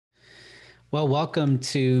Well, welcome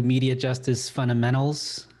to Media Justice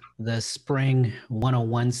Fundamentals, the Spring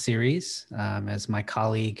 101 series. As my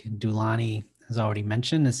colleague Dulani has already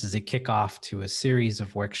mentioned, this is a kickoff to a series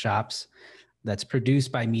of workshops that's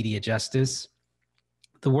produced by Media Justice.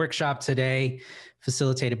 The workshop today,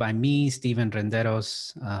 facilitated by me, Stephen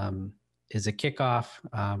Renderos, is a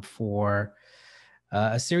kickoff for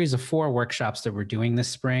a series of 4 workshops that we're doing this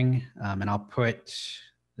spring, and I'll put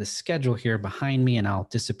the schedule here behind me and I'll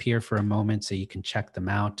disappear for a moment so you can check them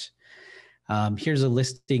out. Here's a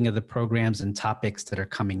listing of the programs and topics that are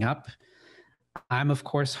coming up. I'm, of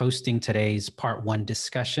course, hosting today's Part 1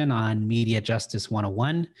 discussion on Media Justice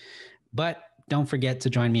 101, but don't forget to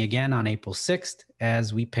join me again on April 6th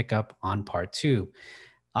as we pick up on Part 2.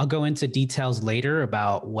 I'll go into details later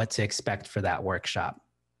about what to expect for that workshop.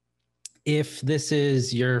 If this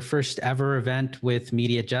is your first ever event with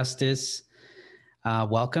Media Justice,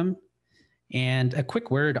 welcome. And a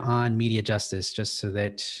quick word on Media Justice, just so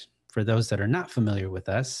that for those that are not familiar with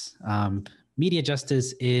us, Media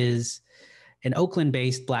Justice is an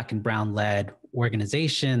Oakland-based Black and Brown-led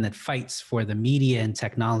organization that fights for the media and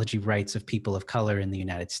technology rights of people of color in the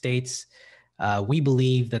United States. We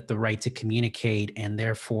believe that the right to communicate and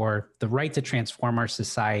therefore the right to transform our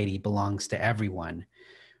society belongs to everyone.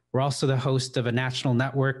 We're also the host of a national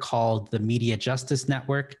network called the Media Justice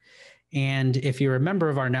Network. And if you're a member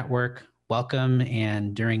of our network, welcome.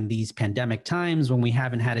 And during these pandemic times when we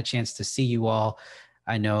haven't had a chance to see you all,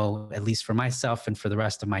 I know, at least for myself and for the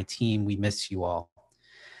rest of my team, we miss you all.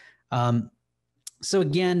 So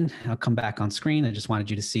again, I'll come back on screen. I just wanted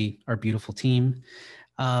you to see our beautiful team.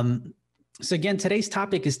 So again, today's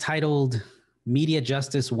topic is titled Media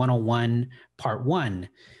Justice 101 Part 1,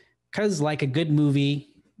 because like a good movie,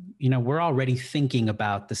 we're already thinking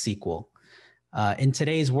about the sequel. In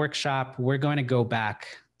today's workshop, we're going to go back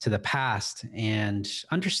to the past and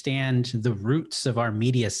understand the roots of our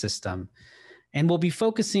media system. And we'll be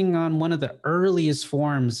focusing on one of the earliest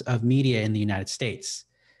forms of media in the United States,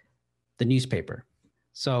 the newspaper.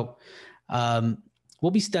 So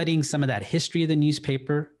we'll be studying some of that history of the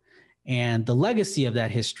newspaper and the legacy of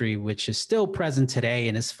that history, which is still present today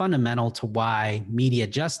and is fundamental to why media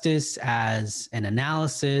justice as an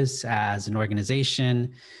analysis, as an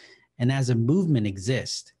organization, and as a movement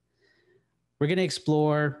exist. We're going to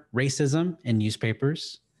explore racism in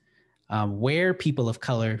newspapers, where people of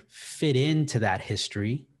color fit into that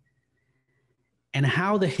history, and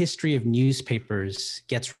how the history of newspapers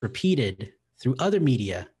gets repeated through other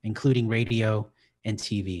media, including radio and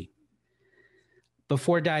TV.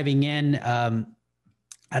 Before diving in, I'd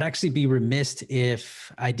actually be remiss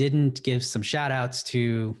if I didn't give some shout outs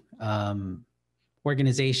to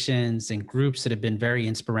organizations and groups that have been very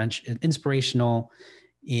inspirational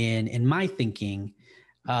in my thinking.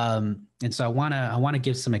 And so I want to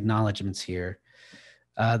give some acknowledgments here.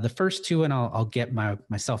 The first two, and I'll get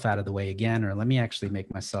myself out of the way again, or let me actually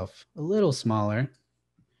make myself a little smaller.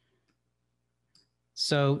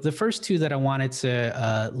 So the first two that I wanted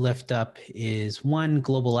to lift up is one,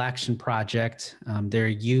 Global Action Project. They're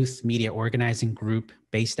a youth media organizing group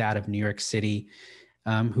based out of New York City,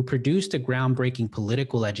 who produced a groundbreaking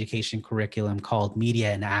political education curriculum called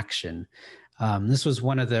Media in Action. This was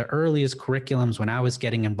one of the earliest curriculums when I was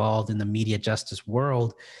getting involved in the media justice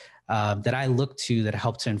world that I looked to that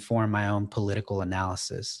helped to inform my own political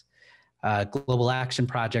analysis. Global Action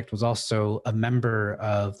Project was also a member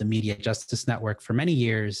of the Media Justice Network for many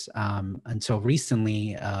years until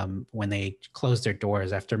recently when they closed their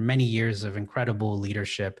doors after many years of incredible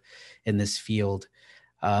leadership in this field.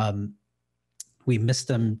 We missed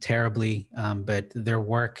them terribly, but their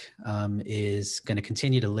work is going to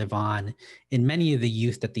continue to live on in many of the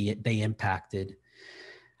youth that they impacted.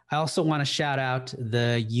 I also want to shout out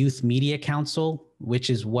the Youth Media Council, which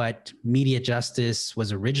is what Media Justice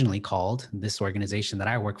was originally called, this organization that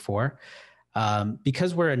I work for.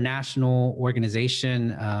 Because we're a national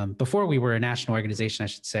organization, before we were a national organization, I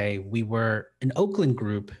should say, we were an Oakland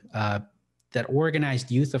group that organized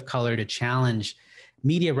youth of color to challenge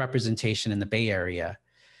media representation in the Bay Area.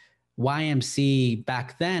 YMC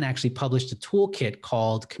back then actually published a toolkit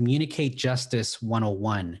called Communicate Justice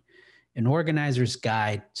 101, an organizer's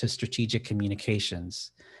guide to strategic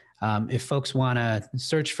communications. If folks want to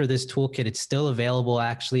search for this toolkit, it's still available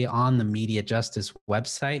actually on the Media Justice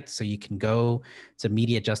website. So you can go to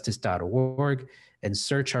mediajustice.org and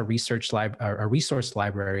search our resource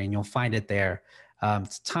library, and you'll find it there.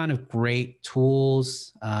 It's a ton of great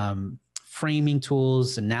tools, framing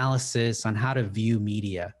tools, analysis on how to view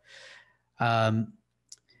media.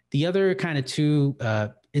 The other kind of two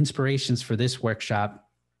inspirations for this workshop,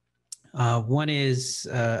 one is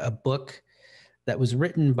a book that was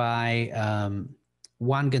written by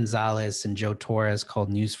Juan Gonzalez and Joe Torres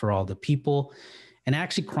called News for All the People, and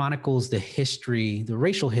actually chronicles the history, the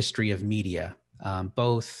racial history of media,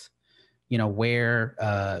 both, where,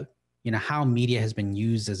 how media has been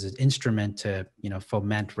used as an instrument to,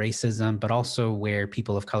 foment racism, but also where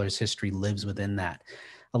people of color's history lives within that.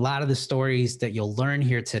 A lot of the stories that you'll learn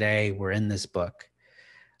here today were in this book.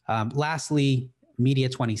 Lastly, Media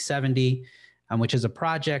 2070, which is a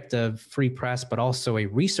project of Free Press, but also a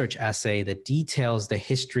research essay that details the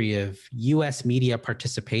history of U.S. media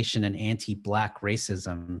participation in anti-Black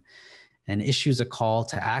racism and issues a call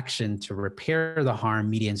to action to repair the harm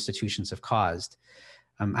media institutions have caused.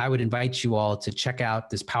 I would invite you all to check out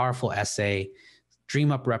this powerful essay,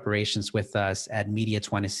 Dream Up Reparations with us at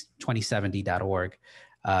media2070.org.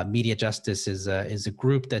 Media Justice is a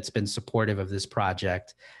group that's been supportive of this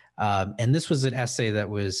project. And this was an essay that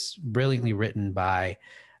was brilliantly written by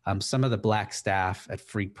some of the Black staff at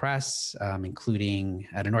Free Press, including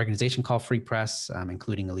at an organization called Free Press,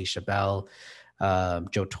 including Alicia Bell,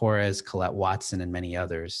 Joe Torres, Colette Watson, and many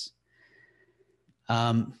others.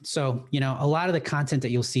 So, a lot of the content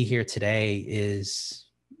that you'll see here today is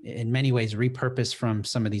in many ways repurposed from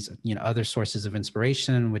some of these, other sources of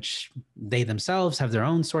inspiration, which they themselves have their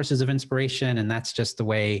own sources of inspiration. And that's just the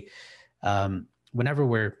way, whenever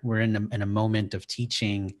we're in a moment of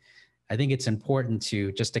teaching, I think it's important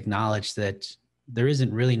to just acknowledge that there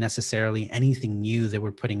isn't really necessarily anything new that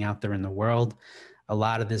we're putting out there in the world. A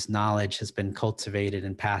lot of this knowledge has been cultivated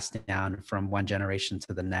and passed down from one generation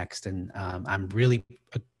to the next. And I'm really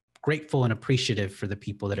grateful and appreciative for the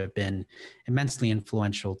people that have been immensely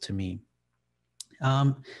influential to me.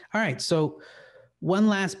 All right, so one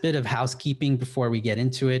last bit of housekeeping before we get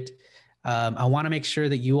into it. I want to make sure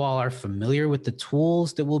that you all are familiar with the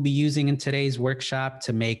tools that we'll be using in today's workshop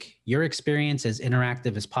to make your experience as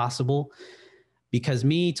interactive as possible. Because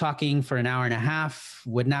me talking for an hour and a half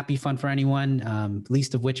would not be fun for anyone,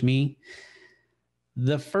 least of which me.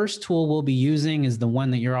 The first tool we'll be using is the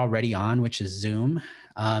one that you're already on, which is Zoom.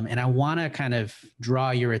 And I want to kind of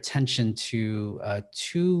draw your attention to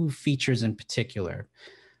two features in particular.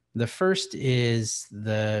 The first is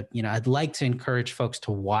I'd like to encourage folks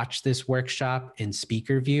to watch this workshop in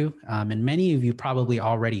speaker view. And many of you probably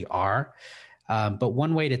already are. But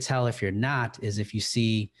one way to tell if you're not is if you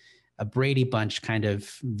see a Brady Bunch kind of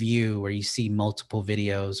view where you see multiple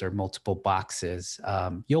videos or multiple boxes.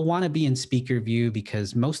 You'll want to be in speaker view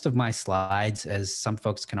because most of my slides, as some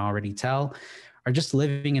folks can already tell, are just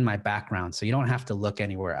living in my background. So you don't have to look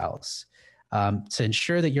anywhere else. To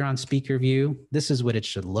ensure that you're on speaker view, this is what it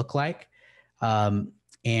should look like.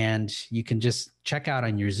 And you can just check out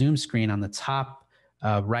on your Zoom screen on the top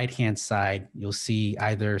right-hand side, you'll see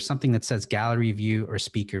either something that says gallery view or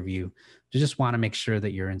speaker view. You just want to make sure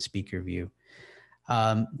that you're in speaker view.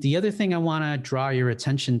 The other thing I want to draw your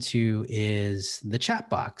attention to is the chat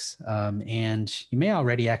box. And you may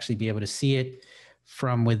already actually be able to see it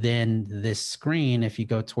from within this screen. If you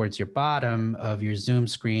go towards your bottom of your Zoom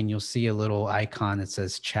screen, you'll see a little icon that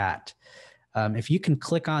says chat. If you can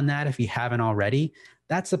click on that, if you haven't already,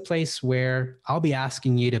 that's a place where I'll be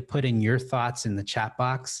asking you to put in your thoughts in the chat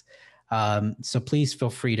box. So please feel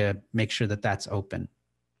free to make sure that that's open.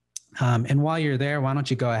 And while you're there, why don't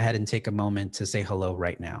you go ahead and take a moment to say hello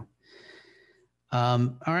right now.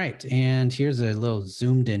 All right, and here's a little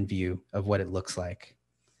zoomed in view of what it looks like.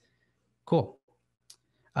 Cool.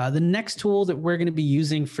 The next tool that we're going to be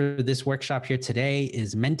using for this workshop here today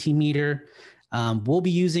is Mentimeter. We'll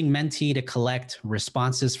be using Menti to collect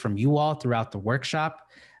responses from you all throughout the workshop.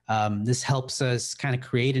 This helps us kind of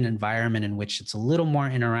create an environment in which it's a little more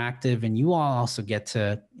interactive and you all also get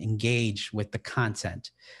to engage with the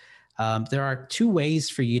content. There are two ways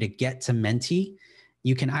for you to get to Menti.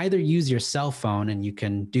 You can either use your cell phone, and you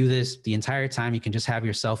can do this the entire time. You can just have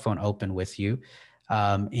your cell phone open with you.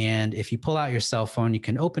 And if you pull out your cell phone, you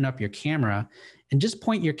can open up your camera and just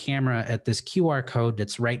point your camera at this QR code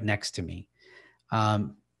that's right next to me.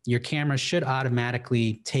 Your camera should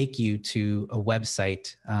automatically take you to a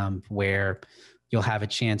website where you'll have a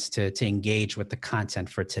chance to engage with the content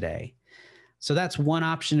for today. So that's one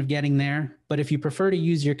option of getting there. But if you prefer to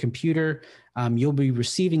use your computer, you'll be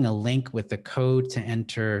receiving a link with the code to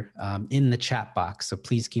enter in the chat box. So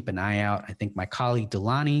please keep an eye out. I think my colleague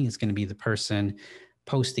Dulani is going to be the person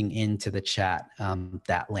posting into the chat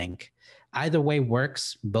that link. Either way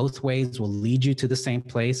works. Both ways will lead you to the same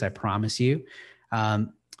place, I promise you.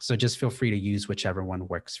 So just feel free to use whichever one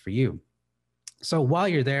works for you. So while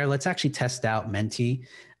you're there, let's actually test out Menti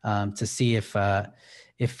to see if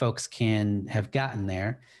folks have gotten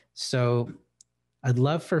there. So I'd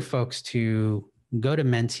love for folks to go to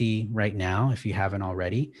Menti right now if you haven't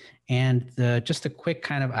already. And just a quick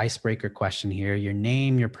kind of icebreaker question here, your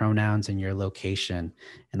name, your pronouns, and your location.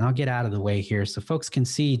 And I'll get out of the way here so folks can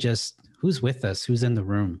see just who's with us, who's in the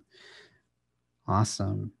room.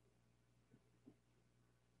 Awesome.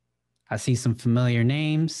 I see some familiar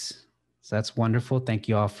names. So that's wonderful. Thank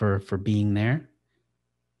you all for being there.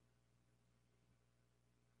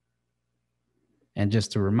 And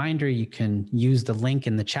just a reminder, you can use the link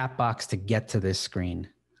in the chat box to get to this screen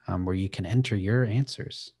where you can enter your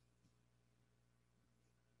answers.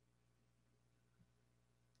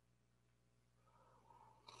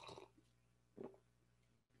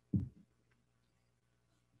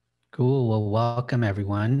 Cool. Well, welcome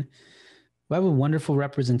everyone. We have a wonderful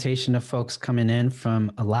representation of folks coming in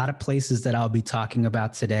from a lot of places that I'll be talking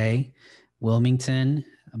about today. Wilmington,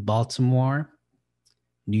 Baltimore,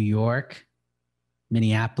 New York,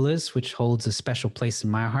 Minneapolis, which holds a special place in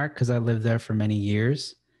my heart because I lived there for many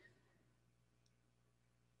years.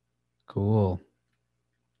 Cool.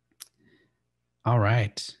 All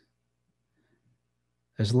right.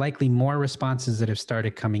 There's likely more responses that have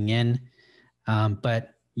started coming in,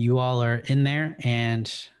 but you all are in there and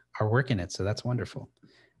are working it, so that's wonderful.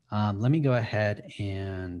 Let me go ahead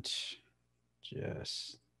and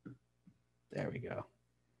just, there we go.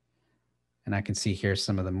 And I can see here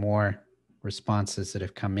some of the more responses that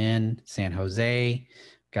have come in. San Jose,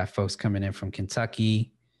 got folks coming in from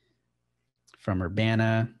Kentucky, from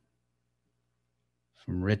Urbana,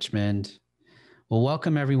 from Richmond. Well,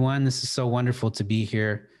 welcome everyone. This is so wonderful to be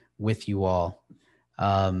here with you all.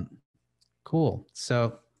 Cool.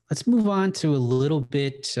 So let's move on to a little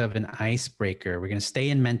bit of an icebreaker. We're going to stay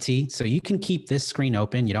in Menti. So you can keep this screen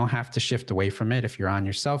open. You don't have to shift away from it. If you're on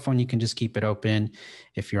your cell phone, you can just keep it open.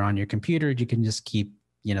 If you're on your computer, you can just keep,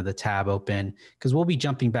 the tab open because we'll be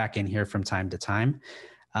jumping back in here from time to time.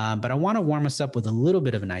 But I want to warm us up with a little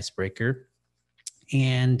bit of an icebreaker.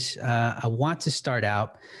 And I want to start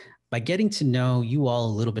out by getting to know you all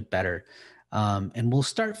a little bit better. And we'll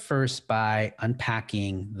start first by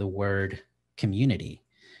unpacking the word community.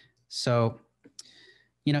 So,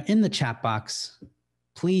 in the chat box,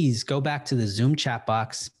 please go back to the Zoom chat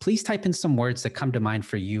box. Please type in some words that come to mind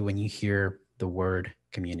for you when you hear the word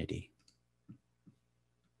community.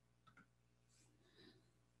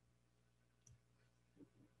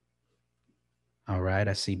 All right,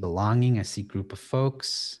 I see belonging. I see group of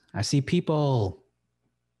folks. I see people.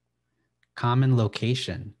 Common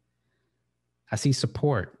location. I see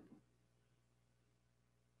support.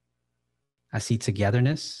 I see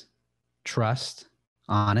togetherness, trust,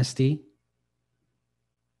 honesty.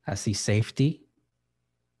 I see safety.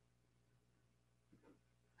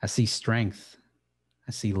 I see strength.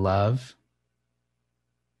 I see love.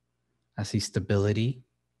 I see stability,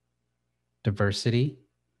 diversity,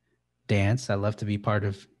 dance. I love to be part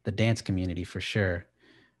of the dance community for sure.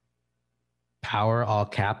 Power, all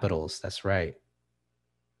capitals. That's right.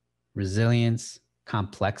 Resilience,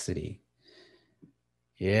 complexity.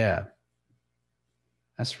 Yeah,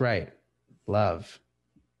 that's right. Love.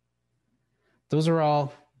 Those are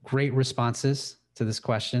all great responses to this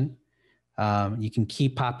question. You can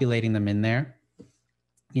keep populating them in there.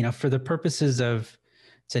 For the purposes of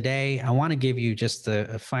today, I want to give you just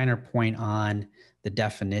a finer point on the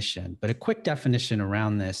definition, but a quick definition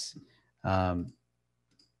around this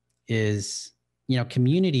is,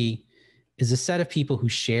 community is a set of people who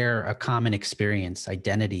share a common experience,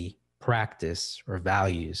 identity, practice, or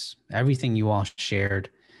values. Everything you all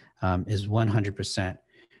shared is 100%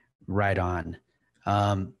 right on.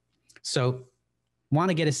 So want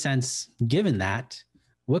to get a sense, given that,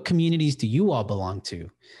 what communities do you all belong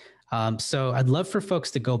to? So I'd love for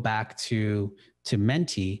folks to go back to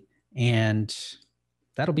Menti, and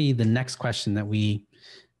that'll be the next question that we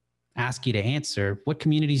ask you to answer. What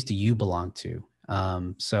communities do you belong to?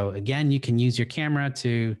 So again, you can use your camera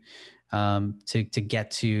to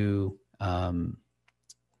get to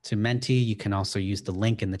Menti. You can also use the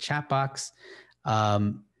link in the chat box.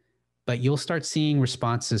 But you'll start seeing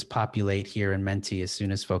responses populate here in Menti as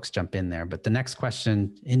soon as folks jump in there. But the next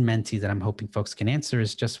question in Menti that I'm hoping folks can answer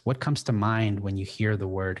is just what comes to mind when you hear the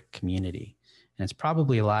word community? And it's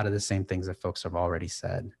probably a lot of the same things that folks have already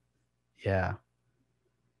said. Yeah.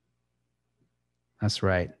 That's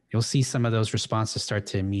right. You'll see some of those responses start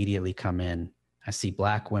to immediately come in. I see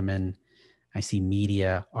Black women. I see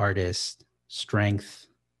media, artists, strength,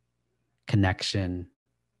 connection,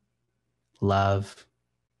 love,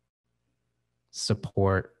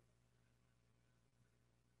 support.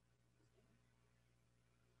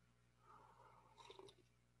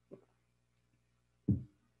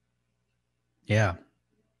 Yeah.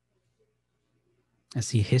 I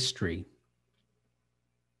see history.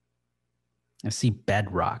 I see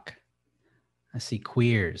bedrock. I see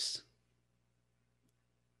queers.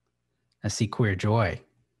 I see queer joy.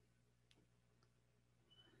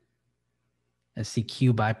 I see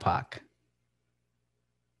Q BIPOC.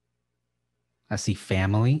 I see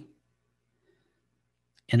family,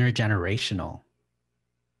 intergenerational.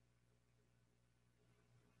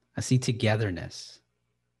 I see togetherness,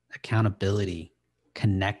 accountability,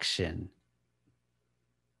 connection,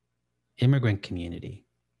 immigrant community,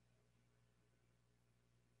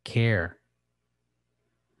 care.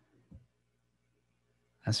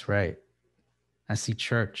 That's right. I see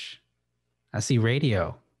church. I see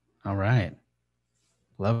radio. All right.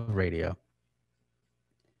 Love radio.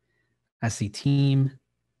 I see team.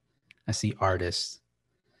 I see artists.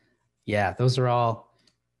 Yeah, those are all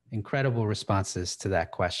incredible responses to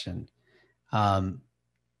that question. And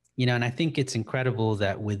I think it's incredible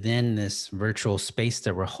that within this virtual space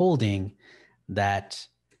that we're holding, that,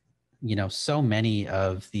 so many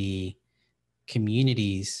of the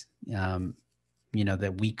communities,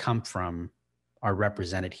 that we come from are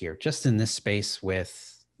represented here, just in this space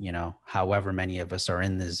with, however many of us are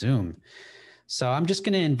in this Zoom. So I'm just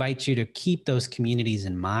going to invite you to keep those communities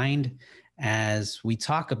in mind as we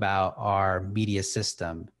talk about our media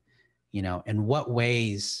system. In what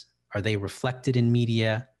ways are they reflected in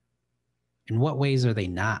media? In what ways are they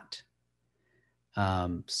not?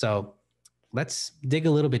 So let's dig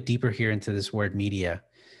a little bit deeper here into this word media.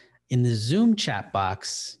 In the Zoom chat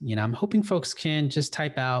box, I'm hoping folks can just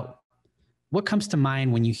type out what comes to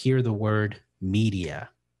mind when you hear the word media.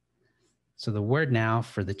 So the word now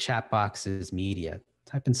for the chat box is media.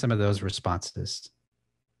 Type in some of those responses.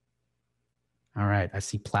 All right, I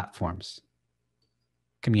see platforms,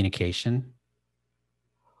 communication.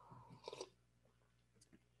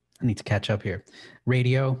 I need to catch up here.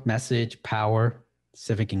 Radio, message, power,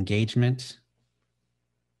 civic engagement.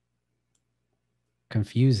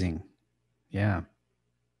 Confusing. Yeah.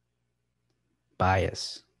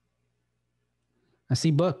 Bias. I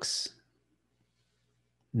see books,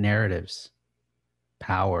 narratives,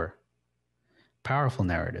 power, powerful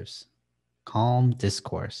narratives, calm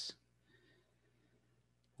discourse,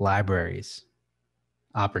 libraries,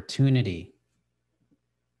 opportunity,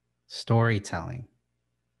 storytelling,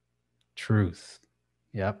 truth.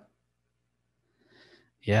 Yep.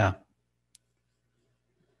 Yeah.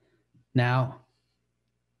 Now,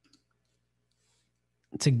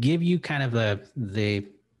 to give you kind of the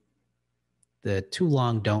too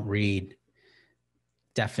long don't read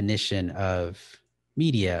definition of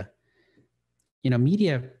media,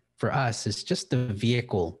 media for us is just the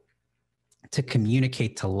vehicle to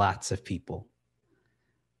communicate to lots of people,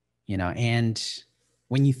 and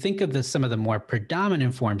when you think of some of the more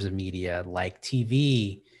predominant forms of media like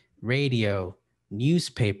TV, radio,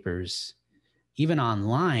 newspapers, even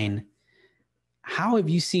online, how have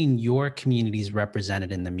you seen your communities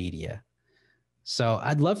represented in the media? So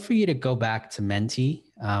I'd love for you to go back to Menti,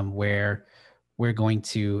 where we're going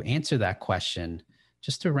to answer that question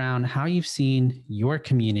just around how you've seen your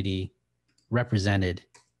community represented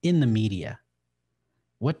in the media.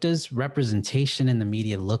 What does representation in the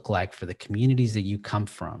media look like for the communities that you come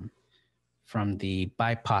from the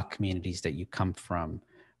BIPOC communities that you come from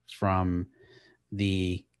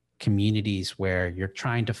the communities where you're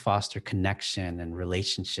trying to foster connection and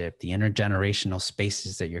relationship, the intergenerational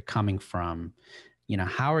spaces that you're coming from?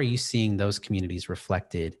 How are you seeing those communities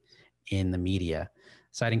reflected in the media?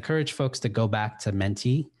 So I'd encourage folks to go back to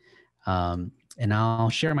Menti, and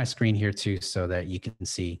I'll share my screen here too so that you can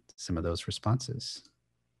see some of those responses.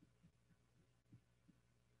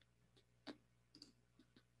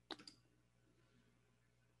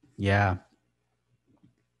 Yeah.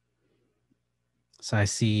 So I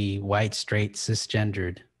see white, straight,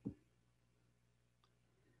 cisgendered.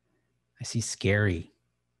 I see scary,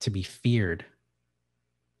 to be feared,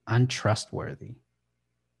 untrustworthy,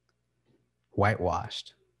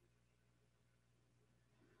 whitewashed.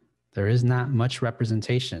 There is not much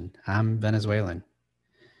representation. I'm Venezuelan.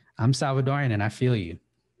 I'm Salvadorian, and I feel you.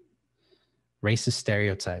 Racist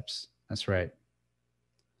stereotypes. That's right.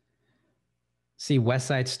 See West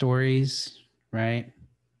Side Stories, right?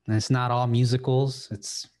 And it's not all musicals.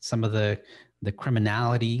 It's some of the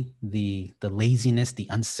criminality, the laziness, the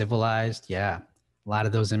uncivilized. Yeah, a lot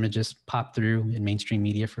of those images pop through in mainstream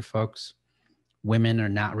media for folks. Women are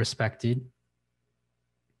not respected,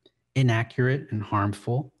 inaccurate and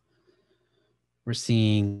harmful. We're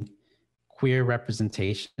seeing queer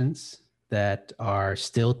representations that are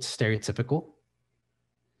still stereotypical,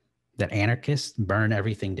 that anarchists burn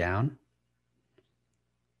everything down.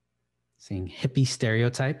 Seeing hippie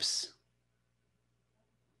stereotypes,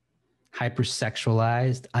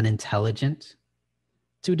 hypersexualized, unintelligent,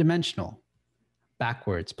 two-dimensional,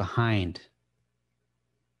 backwards, behind.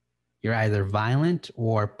 You're either violent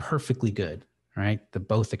or perfectly good, right? The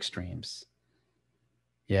both extremes.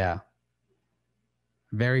 Yeah.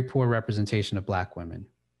 Very poor representation of Black women.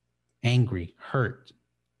 Angry, hurt,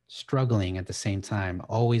 struggling at the same time,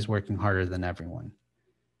 always working harder than everyone.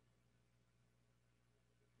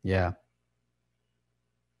 Yeah.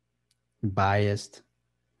 Biased.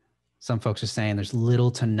 Some folks are saying there's little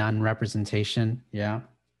to none representation. Yeah.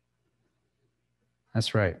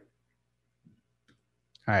 That's right.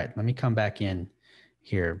 All right, let me come back in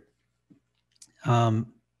here.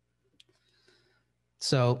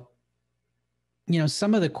 So,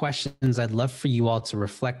 some of the questions I'd love for you all to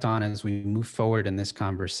reflect on as we move forward in this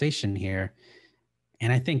conversation here,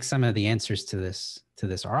 and I think some of the answers to this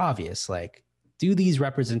are obvious. Like, do these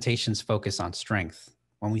representations focus on strength?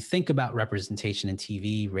 When we think about representation in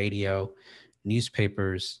TV, radio,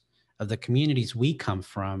 newspapers of the communities we come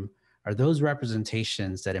from, are those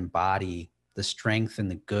representations that embody the strength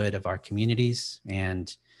and the good of our communities?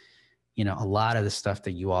 And a lot of the stuff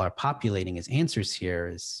that you all are populating as answers here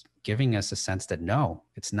is giving us a sense that no,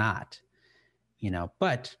 it's not,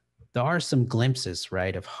 but there are some glimpses,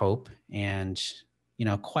 right, of hope. And,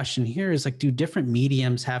 question here is like, do different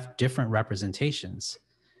mediums have different representations?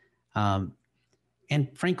 And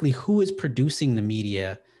frankly, who is producing the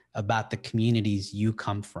media about the communities you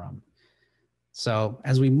come from? So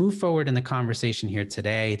as we move forward in the conversation here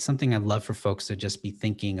today, it's something I'd love for folks to just be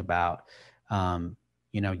thinking about.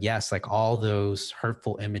 Yes, like all those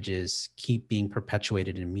hurtful images keep being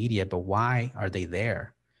perpetuated in media, but why are they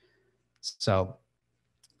there? So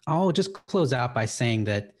I'll just close out by saying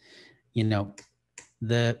that,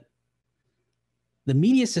 the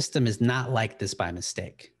media system is not like this by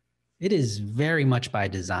mistake. It is very much by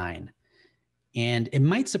design. And it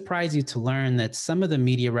might surprise you to learn that some of the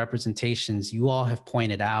media representations you all have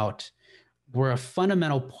pointed out were a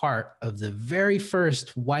fundamental part of the very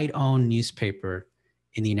first white-owned newspaper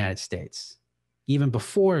in the United States, even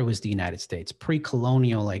before it was the United States,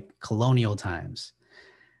 pre-colonial, like colonial times.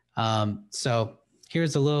 So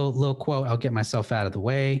here's a little quote. I'll get myself out of the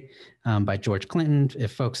way, by George Clinton.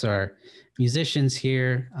 If folks are musicians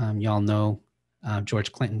here, y'all know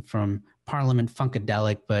George Clinton from Parliament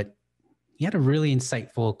Funkadelic, but he had a really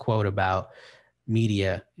insightful quote about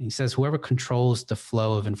media. He says, whoever controls the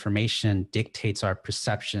flow of information dictates our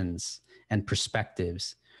perceptions and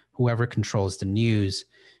perspectives. Whoever controls the news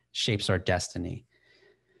shapes our destiny.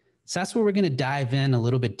 So that's what we're going to dive in a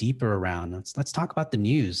little bit deeper around. Let's talk about the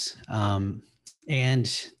news. And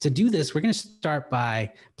to do this, we're going to start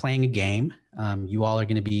by playing a game. You all are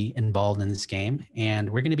going to be involved in this game, and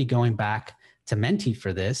we're going to be going back to Menti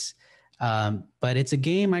for this. But it's a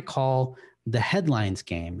game I call the headlines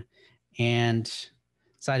game. And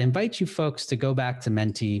so I'd invite you folks to go back to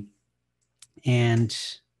Menti, and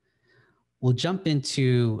we'll jump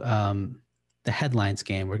into the headlines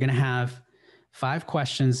game. We're going to have 5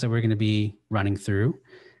 questions that we're going to be running through,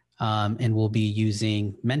 and we'll be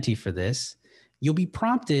using Menti for this. You'll be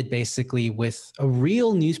prompted basically with a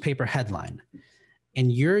real newspaper headline,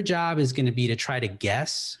 and your job is going to be to try to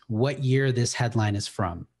guess what year this headline is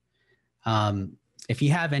from. If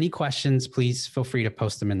you have any questions, please feel free to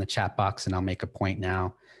post them in the chat box, and I'll make a point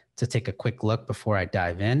now to take a quick look before I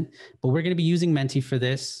dive in. But we're going to be using Menti for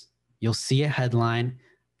this. You'll see a headline.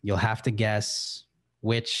 You'll have to guess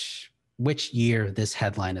which year this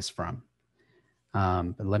headline is from.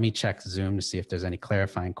 But let me check Zoom to see if there's any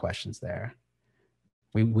clarifying questions there.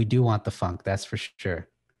 We do want the funk, that's for sure.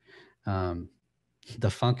 The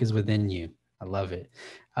funk is within you. I love it.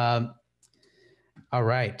 All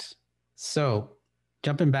right. So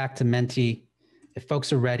jumping back to Menti, if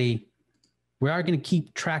folks are ready, we are going to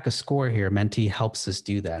keep track of score here. Menti helps us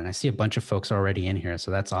do that. And I see a bunch of folks already in here,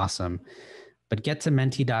 so that's awesome. But get to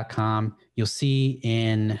menti.com. You'll see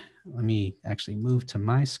let me actually move to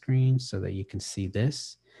my screen so that you can see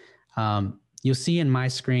this. You'll see in my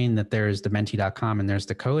screen that there's the menti.com and there's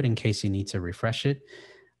the code in case you need to refresh it.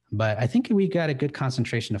 But I think we got a good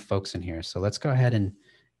concentration of folks in here. So let's go ahead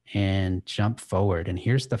and jump forward. And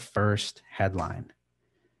here's the first headline.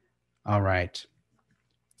 All right.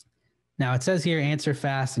 Now it says here, answer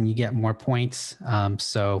fast and you get more points.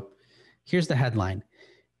 So here's the headline.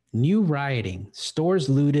 New rioting, stores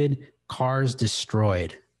looted, cars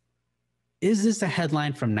destroyed. Is this a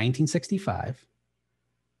headline from 1965,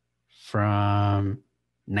 from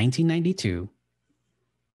 1992,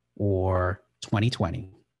 or 2020?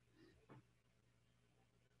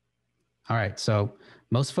 All right, so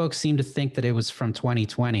most folks seem to think that it was from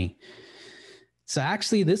 2020. So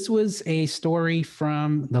actually, this was a story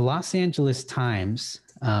from the Los Angeles Times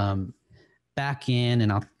back in,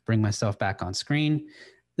 and I'll bring myself back on screen.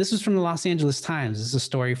 This was from the Los Angeles Times. This is a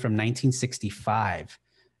story from 1965,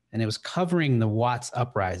 and it was covering the Watts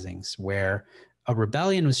uprisings, where a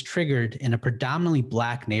rebellion was triggered in a predominantly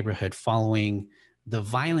Black neighborhood following the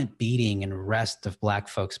violent beating and arrest of Black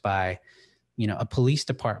folks by, a police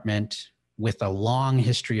department with a long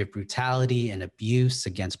history of brutality and abuse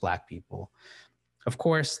against Black people. Of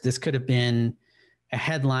course, this could have been a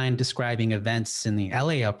headline describing events in the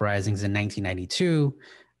LA uprisings in 1992,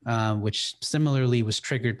 which similarly was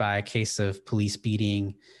triggered by a case of police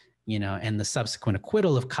beating, and the subsequent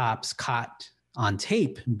acquittal of cops caught on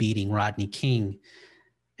tape beating Rodney King.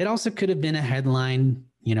 It also could have been a headline,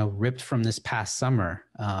 ripped from this past summer,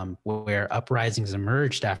 where uprisings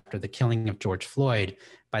emerged after the killing of George Floyd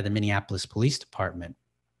by the Minneapolis Police Department.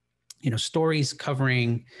 Stories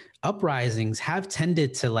covering uprisings have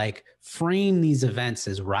tended to frame these events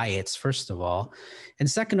as riots, first of all. And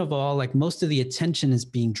second of all, most of the attention is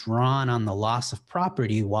being drawn on the loss of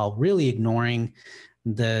property while really ignoring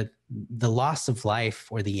the loss of life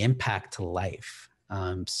or the impact to life.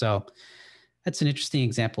 So that's an interesting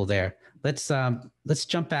example there. Let's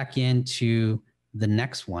jump back into the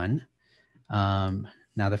next one. Now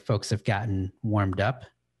that folks have gotten warmed up.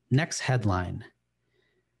 Next headline.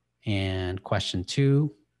 And question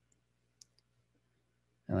 2.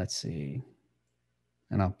 And let's see.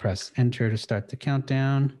 And I'll press enter to start the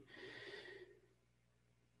countdown.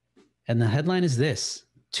 And the headline is this: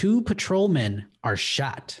 2 patrolmen are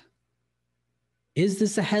shot. Is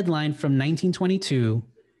this a headline from 1922,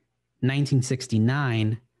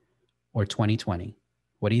 1969, or 2020?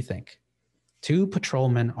 What do you think? 2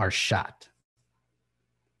 patrolmen are shot.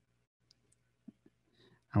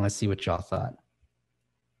 And let's see what y'all thought.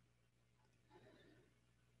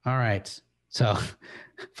 All right. So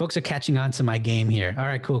folks are catching on to my game here. All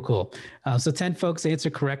right, cool. So 10 folks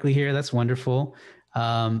answered correctly here. That's wonderful.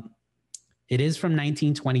 It is from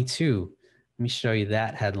 1922. Let me show you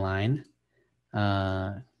that headline.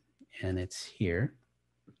 And it's here.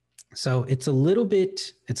 So it's a little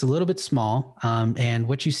bit small. And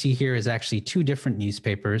what you see here is actually 2 different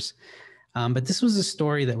newspapers. But this was a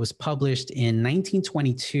story that was published in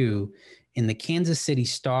 1922 in the Kansas City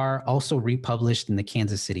Star, also republished in the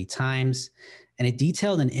Kansas City Times. And it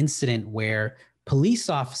detailed an incident where police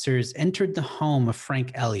officers entered the home of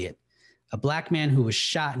Frank Elliott, a Black man who was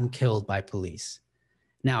shot and killed by police.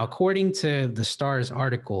 Now, according to the Star's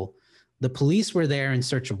article, the police were there in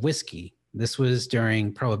search of whiskey. This was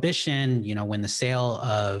during Prohibition, when the sale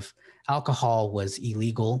of alcohol was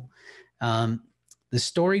illegal. The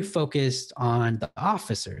story focused on the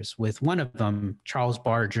officers, with one of them, Charles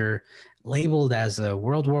Barger, labeled as a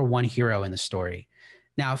World War I hero in the story.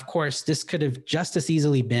 Now, of course, this could have just as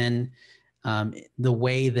easily been the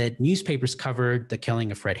way that newspapers covered the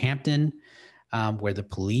killing of Fred Hampton, where the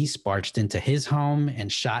police barged into his home and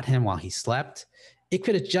shot him while he slept. It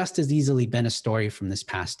could have just as easily been a story from this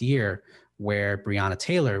past year where Breonna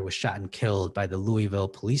Taylor was shot and killed by the Louisville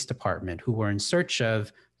Police Department, who were in search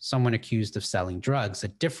of someone accused of selling drugs, a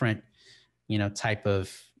different, type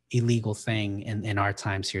of illegal thing in our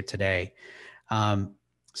times here today.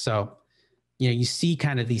 So, you see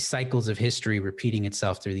kind of these cycles of history repeating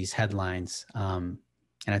itself through these headlines. And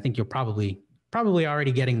I think you're probably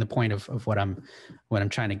already getting the point of what I'm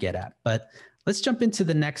trying to get at. But let's jump into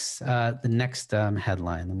the next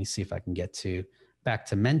headline. Let me see if I can get back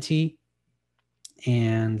to Menti.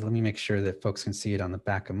 And let me make sure that folks can see it on the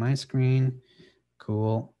back of my screen.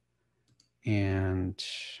 Cool. And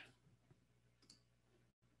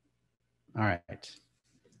all right.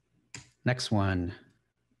 Next one.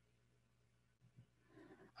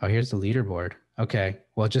 Oh, here's the leaderboard. Okay.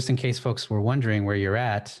 Well, just in case folks were wondering where you're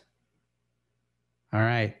at. All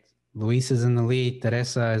right. Luis is in the lead.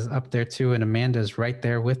 Teresa is up there too. And Amanda's right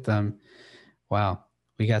there with them. Wow.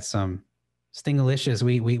 We got some Stingalicious.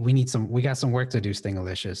 We got some work to do,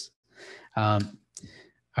 Stingalicious. All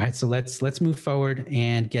right. So let's move forward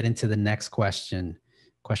and get into the next question.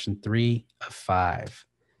 Question 3 of 5.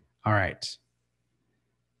 All right.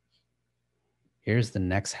 Here's the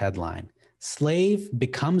next headline. Slave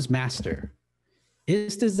becomes master.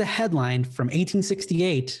 Is this a headline from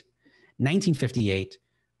 1868, 1958,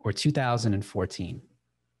 or 2014?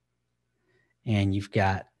 And you've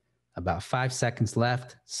got about 5 seconds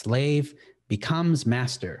left. Slave becomes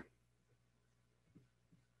master.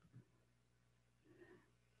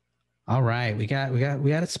 All right, we got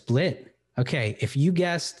a split. Okay, if you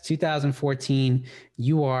guessed 2014,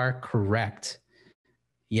 you are correct.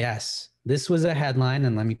 Yes, this was a headline,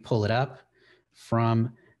 and let me pull it up,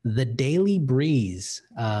 from The Daily Breeze,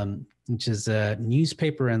 which is a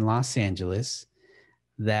newspaper in Los Angeles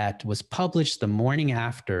that was published the morning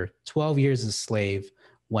after 12 Years a Slave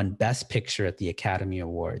won Best Picture at the Academy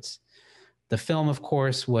Awards. The film, of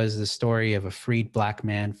course, was the story of a freed Black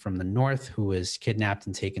man from the North who was kidnapped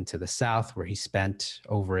and taken to the South, where he spent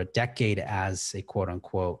over a decade as a quote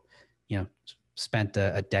unquote, spent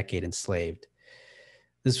a decade enslaved.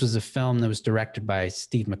 This was a film that was directed by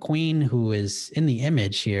Steve McQueen, who is in the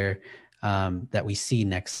image here that we see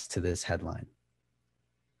next to this headline.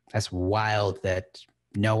 That's wild that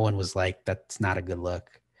no one was like, that's not a good look.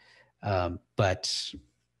 But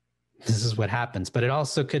this is what happens. But it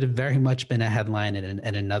also could have very much been a headline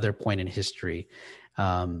at another point in history,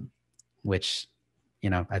 which,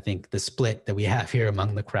 I think the split that we have here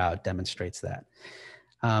among the crowd demonstrates that.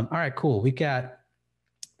 All right, cool. We got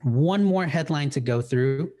one more headline to go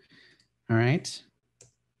through. All right.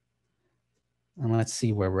 And let's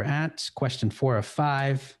see where we're at. Question 4 of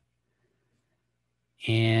 5.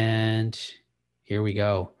 And here we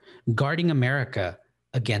go. Guarding America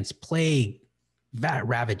against plague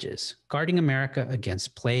ravages. Guarding America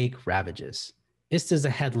against plague ravages. This is a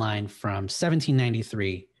headline from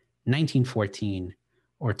 1793, 1914,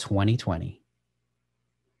 or 2020.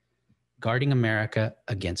 Guarding America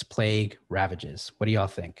against plague ravages. What do y'all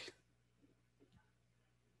think?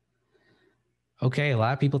 Okay, a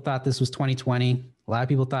lot of people thought this was 2020. A lot of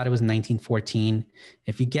people thought it was 1914.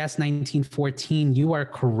 If you guessed 1914, you are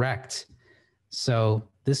correct. So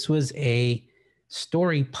this was a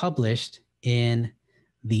story published in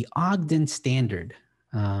the Ogden Standard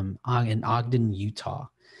in Ogden, Utah.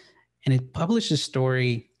 And it published a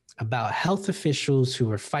story about health officials who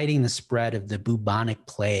were fighting the spread of the bubonic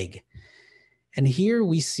plague. And here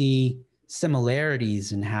we see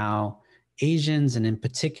similarities in how Asians, and in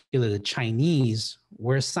particular the Chinese,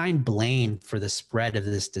 were assigned blame for the spread of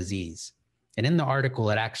this disease. And in the article,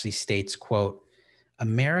 it actually states, quote,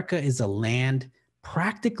 America is a land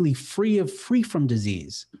practically free from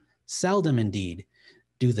disease. Seldom indeed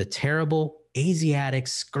do the terrible Asiatic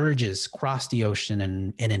scourges cross the ocean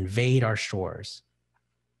and invade our shores.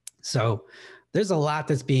 So there's a lot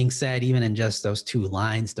that's being said, even in just those 2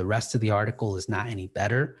 lines. The rest of the article is not any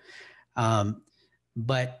better.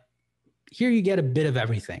 But here you get a bit of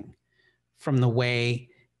everything, from the way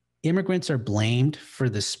immigrants are blamed for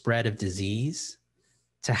the spread of disease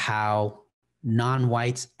to how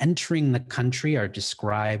non-whites entering the country are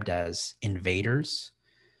described as invaders,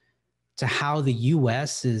 to how the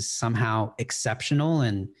US is somehow exceptional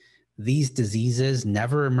and these diseases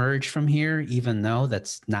never emerge from here, even though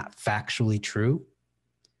that's not factually true.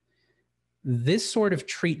 This sort of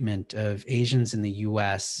treatment of Asians in the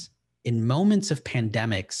US in moments of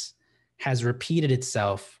pandemics has repeated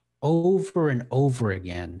itself over and over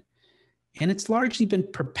again. And it's largely been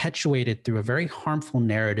perpetuated through a very harmful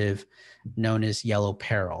narrative known as yellow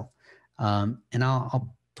peril. And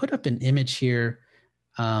I'll put up an image here.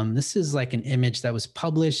 This is like an image that was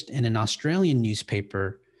published in an Australian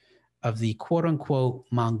newspaper of the quote unquote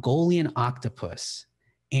Mongolian octopus.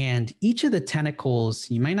 And each of the tentacles,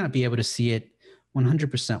 you might not be able to see it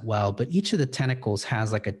 100% well, but each of the tentacles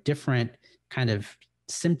has like a different kind of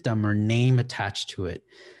symptom or name attached to it.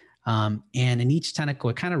 And in each tentacle,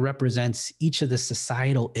 it kind of represents each of the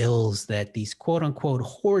societal ills that these quote unquote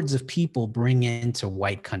hordes of people bring into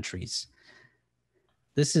white countries.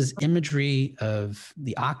 This is imagery of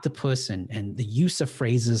the octopus, and the use of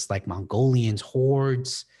phrases like Mongolians,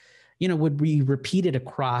 hordes, would be repeated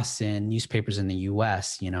across in newspapers in the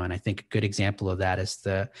US, and I think a good example of that is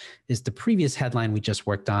the previous headline we just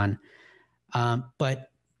worked on. But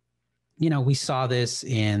we saw this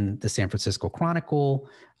in the San Francisco Chronicle,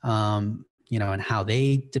 and how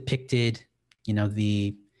they depicted,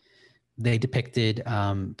 the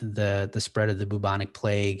spread of the bubonic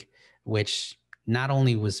plague, which not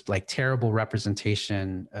only was like terrible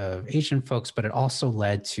representation of Asian folks, but it also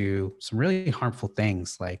led to some really harmful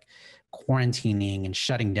things like quarantining and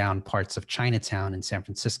shutting down parts of Chinatown in San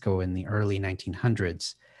Francisco in the early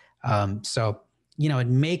 1900s. So, it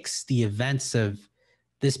makes the events of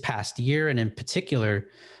this past year, and in particular,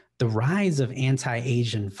 the rise of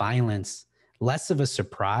anti-Asian violence, less of a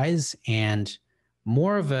surprise and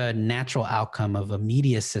more of a natural outcome of a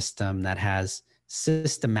media system that has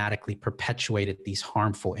systematically perpetuated these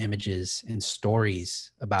harmful images and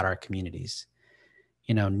stories about our communities.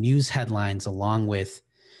 News headlines along with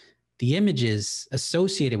the images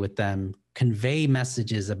associated with them convey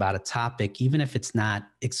messages about a topic, even if it's not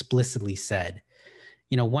explicitly said.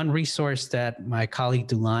 One resource that my colleague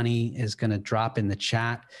Dulani is going to drop in the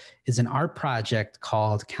chat is an art project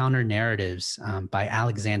called Counter Narratives by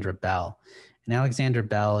Alexandra Bell. And Alexandra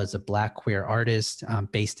Bell is a Black queer artist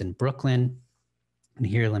based in Brooklyn. And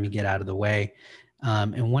here, let me get out of the way.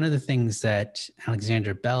 And one of the things that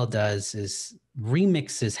Alexandra Bell does is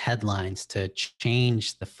remixes headlines to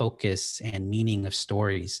change the focus and meaning of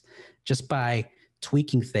stories just by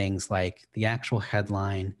tweaking things like the actual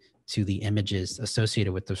headline to the images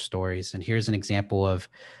associated with those stories. And here's an example of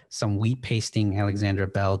some wheat pasting Alexandra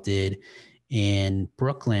Bell did in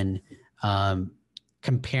Brooklyn,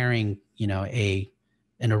 comparing,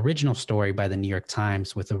 an original story by the New York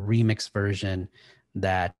Times with a remix version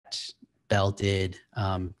that Bell did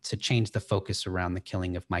to change the focus around the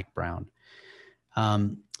killing of Mike Brown.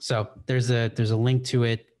 So there's a link to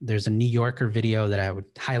it. There's a New Yorker video that I would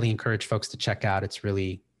highly encourage folks to check out. It's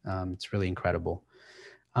really incredible.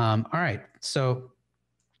 All right, so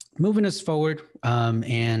moving us forward,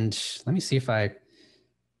 and let me see if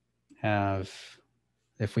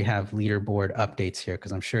we have leaderboard updates here,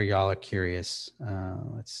 because I'm sure y'all are curious.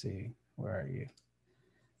 Let's see, where are you?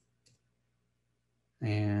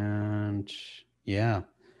 And yeah,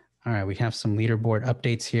 all right, we have some leaderboard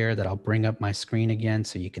updates here that I'll bring up my screen again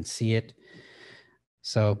so you can see it.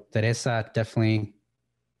 So Teresa definitely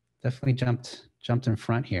jumped in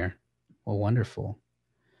front here. Well, wonderful.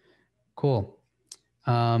 Cool.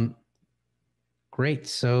 Great.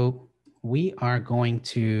 So we are going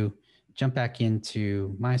to jump back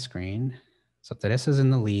into my screen. So Teresa's in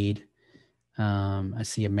the lead. I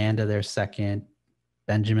see Amanda there second,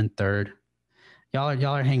 Benjamin third. Y'all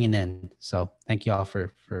are hanging in. So thank y'all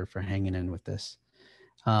for hanging in with this.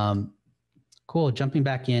 Cool. Jumping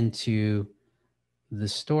back into the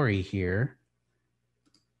story here.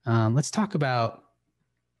 Let's talk about,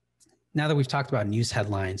 now that we've talked about news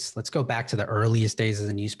headlines, let's go back to the earliest days of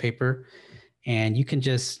the newspaper, and you can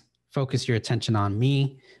just focus your attention on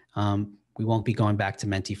me. We won't be going back to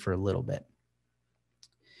Menti for a little bit.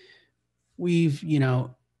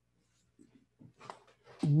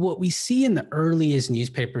 What we see in the earliest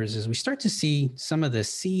newspapers is we start to see some of the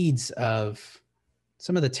seeds of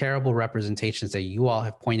some of the terrible representations that you all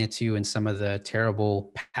have pointed to, and some of the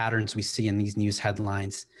terrible patterns we see in these news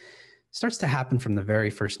headlines starts to happen from the very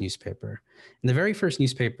first newspaper. And the very first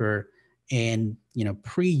newspaper in,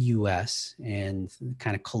 pre-US and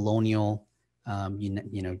kind of colonial,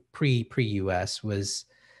 pre-US was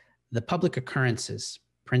the Publick Occurrences,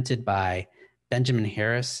 printed by Benjamin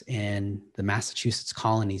Harris in the Massachusetts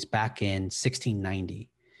colonies back in 1690.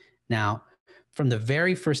 Now, from the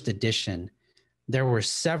very first edition, there were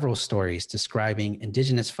several stories describing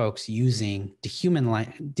indigenous folks using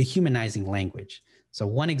dehumanizing language. So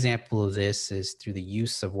one example of this is through the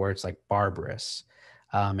use of words like barbarous.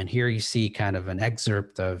 And here you see kind of an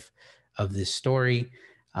excerpt of this story.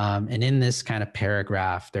 And in this kind of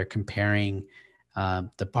paragraph, they're comparing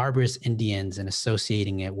the barbarous Indians and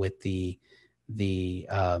associating it with the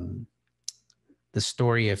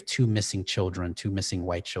story of two missing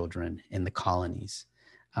white children in the colonies,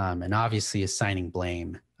 and obviously assigning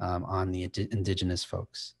blame on the indigenous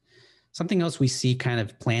folks. Something else we see kind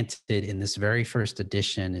of planted in this very first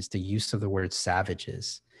edition is the use of the word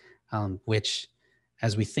savages, which,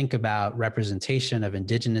 as we think about representation of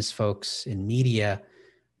indigenous folks in media,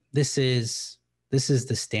 this is the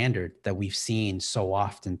standard that we've seen so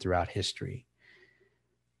often throughout history.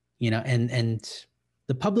 And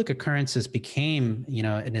the Publick Occurrences became,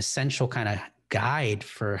 an essential kind of guide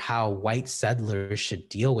for how white settlers should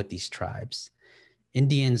deal with these tribes.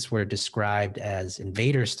 Indians were described as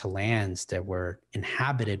invaders to lands that were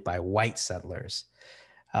inhabited by white settlers,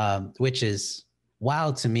 which is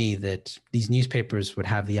wild to me that these newspapers would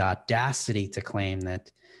have the audacity to claim that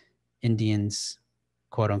Indians,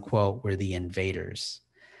 quote unquote, were the invaders.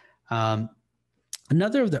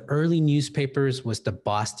 Another of the early newspapers was the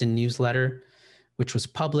Boston Newsletter, which was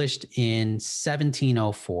published in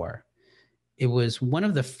 1704. It was one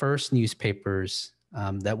of the first newspapers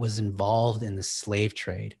that was involved in the slave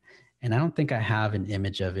trade. And I don't think I have an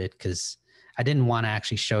image of it because I didn't want to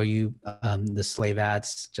actually show you the slave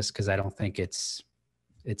ads, just because I don't think it's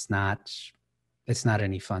not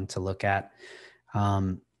any fun to look at.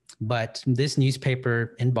 But this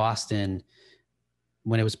newspaper in Boston,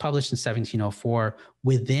 when it was published in 1704,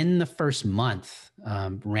 within the first month,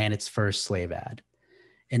 ran its first slave ad.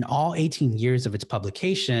 In all 18 years of its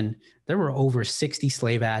publication, there were over 60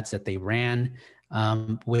 slave ads that they ran,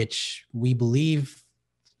 which we believe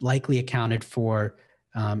likely accounted for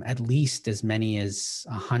at least as many as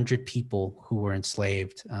 100 people who were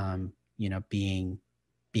enslaved, being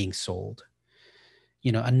sold.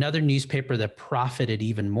 Another newspaper that profited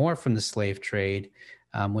even more from the slave trade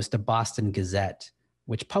was the Boston Gazette,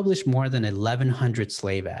 which published more than 1,100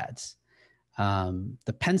 slave ads.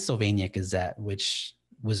 The Pennsylvania Gazette, which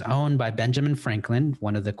was owned by Benjamin Franklin,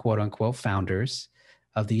 one of the quote unquote founders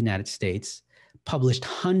of the United States, published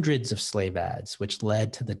hundreds of slave ads, which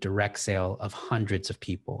led to the direct sale of hundreds of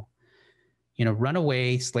people.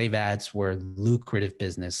 Runaway slave ads were lucrative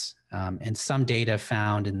business. And some data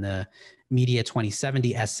found in the Media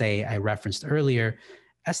 2070 essay I referenced earlier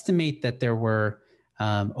estimate that there were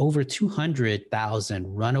over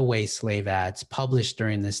 200,000 runaway slave ads published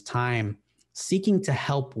during this time, seeking to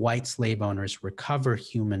help white slave owners recover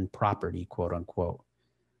human property, quote unquote.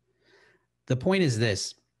 The point is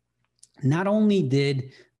this: not only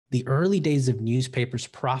did the early days of newspapers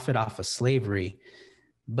profit off of slavery,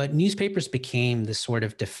 but newspapers became the sort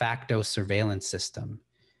of de facto surveillance system.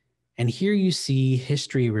 And here you see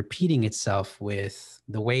history repeating itself with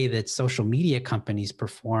the way that social media companies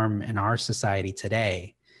perform in our society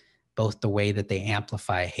today, both the way that they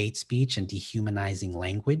amplify hate speech and dehumanizing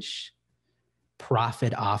language,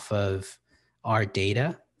 profit off of our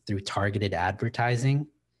data through targeted advertising,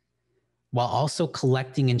 while also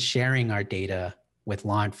collecting and sharing our data with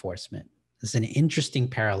law enforcement. It's an interesting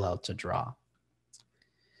parallel to draw.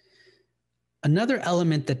 Another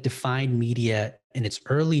element that defined media in its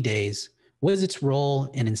early days was its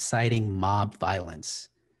role in inciting mob violence.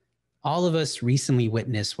 All of us recently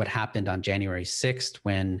witnessed what happened on January 6th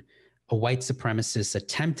when a white supremacist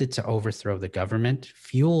attempted to overthrow the government,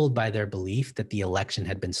 fueled by their belief that the election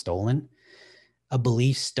had been stolen, a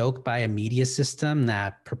belief stoked by a media system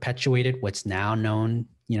that perpetuated what's now known,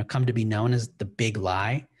 come to be known as the big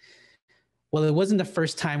lie. Well, it wasn't the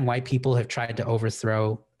first time white people have tried to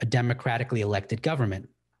overthrow a democratically elected government,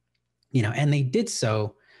 and they did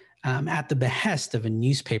so at the behest of a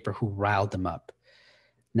newspaper who riled them up.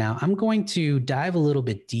 Now, I'm going to dive a little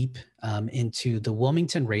bit deep into the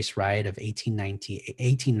Wilmington race riot of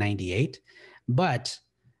 1898, but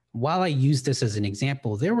while I use this as an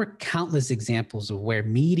example, there were countless examples of where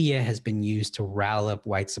media has been used to rile up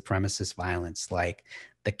white supremacist violence, like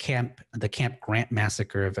the Camp Grant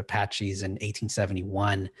massacre of Apaches in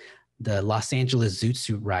 1871, the Los Angeles Zoot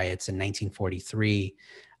Suit riots in 1943,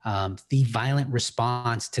 the violent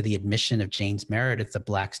response to the admission of James Meredith, a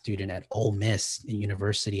Black student at Ole Miss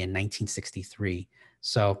University in 1963.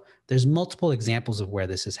 So there's multiple examples of where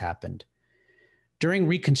this has happened. During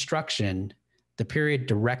Reconstruction, the period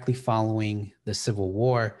directly following the Civil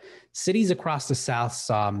War, cities across the South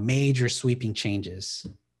saw major sweeping changes.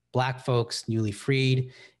 Black folks, newly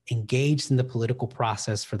freed, engaged in the political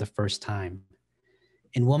process for the first time.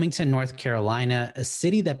 In Wilmington, North Carolina, a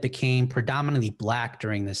city that became predominantly Black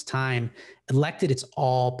during this time, elected its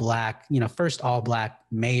all-Black, first all-Black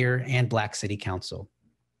mayor and Black city council.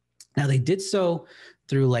 Now, they did so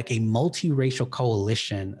through like a multiracial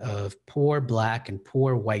coalition of poor Black and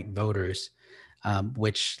poor white voters,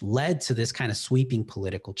 which led to this kind of sweeping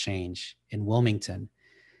political change in Wilmington.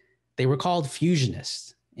 They were called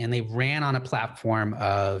fusionists, and they ran on a platform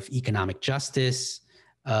of economic justice,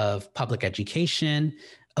 of public education,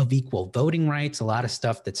 of equal voting rights, a lot of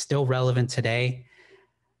stuff that's still relevant today.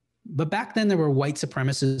 But back then there were white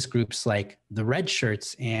supremacist groups like the Red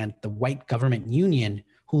Shirts and the White Government Union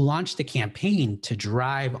who launched a campaign to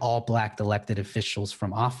drive all Black elected officials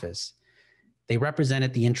from office. They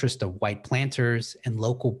represented the interest of white planters and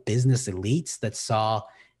local business elites that saw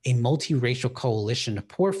a multiracial coalition of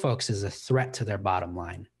poor folks as a threat to their bottom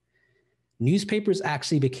line. Newspapers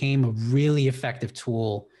actually became a really effective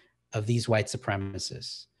tool of these white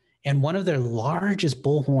supremacists. And one of their largest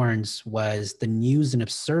bullhorns was the News and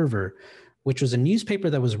Observer, which was a newspaper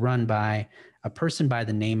that was run by a person by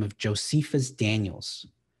the name of Josephus Daniels.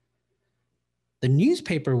 The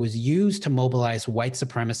newspaper was used to mobilize white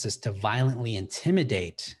supremacists to violently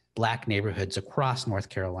intimidate Black neighborhoods across North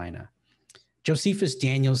Carolina. Josephus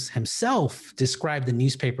Daniels himself described the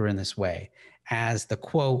newspaper in this way as the,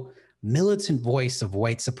 quote, militant voice of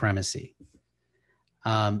white supremacy.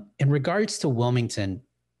 In regards to Wilmington,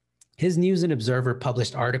 his News and Observer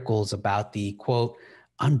published articles about the, quote,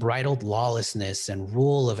 unbridled lawlessness and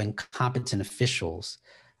rule of incompetent officials.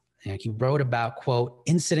 He wrote about, quote,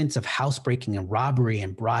 incidents of housebreaking and robbery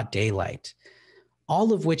in broad daylight,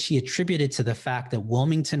 all of which he attributed to the fact that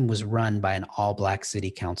Wilmington was run by an all-Black city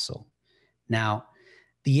council. Now,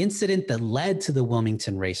 the incident that led to the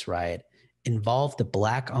Wilmington race riot involved the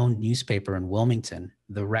Black-owned newspaper in Wilmington,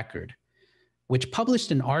 The Record, which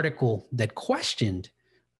published an article that questioned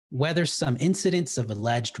whether some incidents of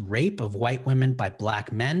alleged rape of white women by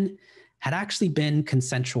Black men had actually been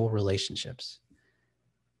consensual relationships.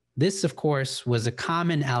 This, of course, was a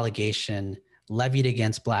common allegation levied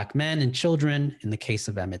against Black men and children in the case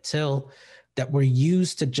of Emmett Till that were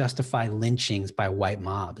used to justify lynchings by white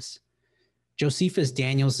mobs. Josephus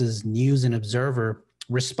Daniels's News and Observer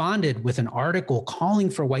responded with an article calling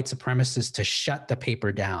for white supremacists to shut the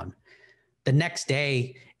paper down. The next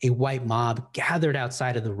day, a white mob gathered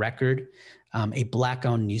outside of the Record, a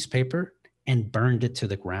Black-owned newspaper, and burned it to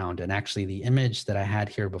the ground. And actually, the image that I had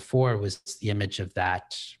here before was the image of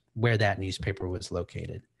that, where that newspaper was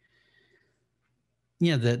located.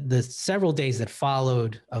 You know, the several days that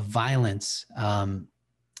followed of violence,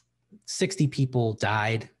 60 people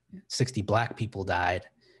died, 60 Black people died,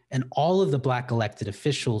 and all of the Black elected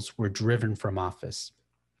officials were driven from office.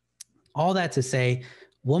 All that to say,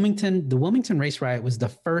 the Wilmington Race Riot was the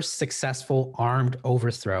first successful armed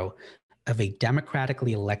overthrow of a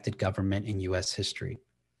democratically elected government in U.S. history.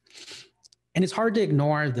 And it's hard to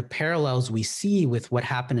ignore the parallels we see with what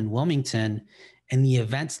happened in Wilmington and the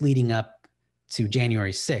events leading up to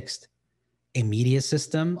January 6th. A media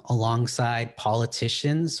system alongside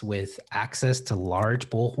politicians with access to large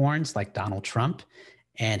bullhorns like Donald Trump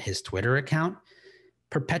and his Twitter account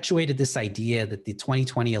perpetuated this idea that the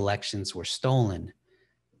 2020 elections were stolen.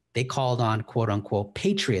 They called on, quote unquote,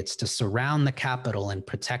 patriots to surround the Capitol and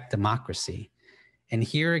protect democracy. And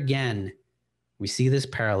here again, we see this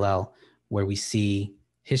parallel where we see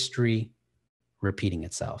history repeating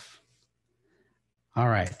itself. All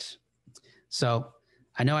right. So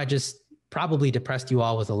I know I just probably depressed you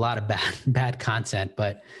all with a lot of bad content,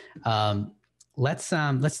 but let's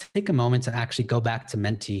take a moment to actually go back to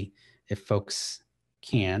Menti if folks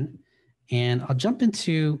can. And I'll jump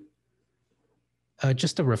into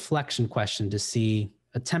just a reflection question to see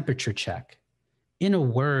a temperature check. In a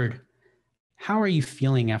word, how are you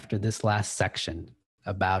feeling after this last section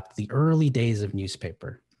about the early days of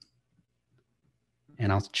newspaper? And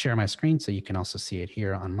I'll share my screen so you can also see it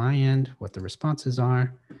here on my end, what the responses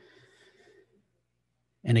are.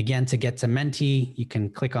 And again, to get to Menti, you can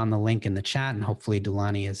click on the link in the chat and hopefully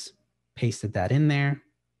Dulani has pasted that in there.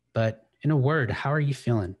 But in a word, how are you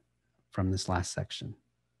feeling from this last section?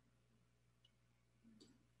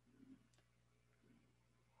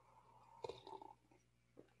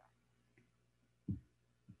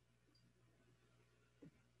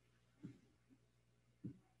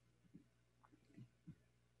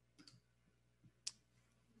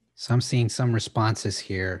 So I'm seeing some responses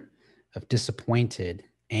here of disappointed,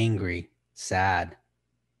 angry, sad,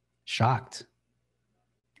 shocked,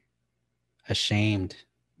 ashamed,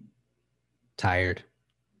 tired.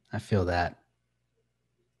 I feel that.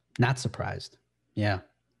 Not surprised. Yeah.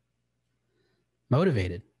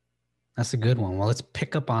 Motivated. That's a good one. Well, let's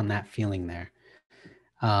pick up on that feeling there.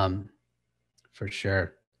 For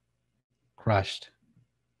sure. Crushed,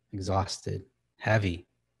 exhausted, heavy.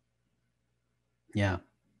 Yeah.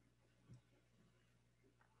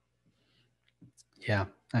 Yeah,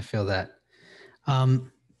 I feel that.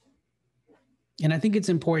 And I think it's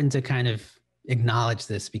important to kind of acknowledge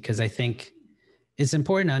this because I think it's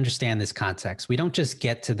important to understand this context. We don't just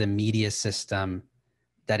get to the media system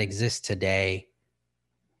that exists today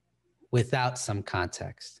without some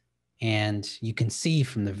context. And you can see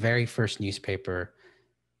from the very first newspaper,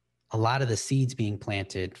 a lot of the seeds being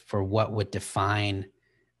planted for what would define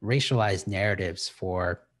racialized narratives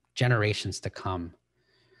for generations to come.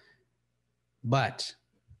 But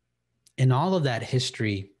in all of that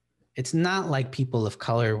history, it's not like people of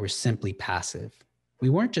color were simply passive. We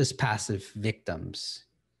weren't just passive victims.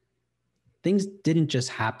 Things didn't just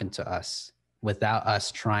happen to us without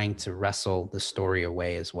us trying to wrestle the story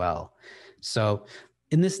away as well. So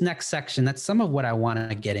in this next section, that's some of what I want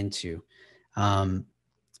to get into,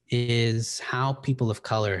 is how people of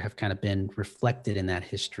color have kind of been reflected in that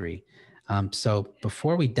history. So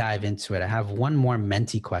before we dive into it, I have one more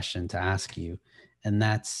Menti question to ask you, and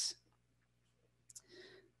that's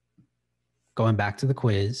going back to the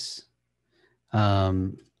quiz.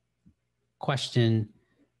 Question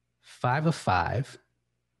 5 of 5,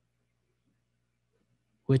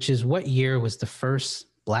 which is what year was the first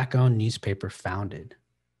Black-owned newspaper founded?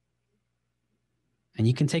 And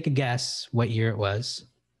you can take a guess what year it was.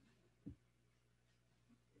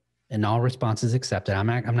 And all responses accepted. I'm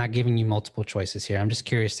not giving you multiple choices here. I'm just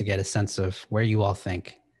curious to get a sense of where you all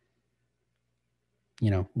think,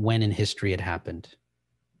 when in history it happened.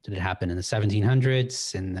 Did it happen in the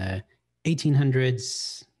 1700s, in the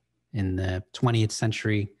 1800s, in the 20th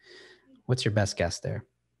century? What's your best guess there?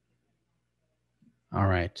 All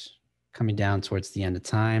right, coming down towards the end of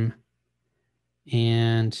time.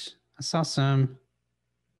 And I saw some,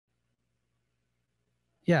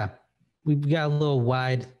 we've got a little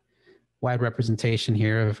wide representation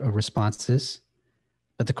here of responses,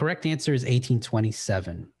 but the correct answer is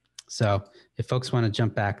 1827. So if folks want to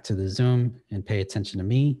jump back to the Zoom and pay attention to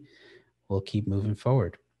me, we'll keep moving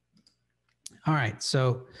forward. All right.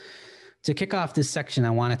 So to kick off this section,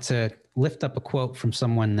 I wanted to lift up a quote from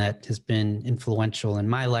someone that has been influential in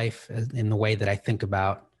my life in the way that I think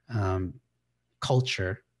about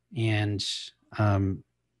culture. And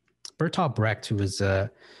Bertolt Brecht, who was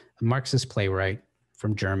a Marxist playwright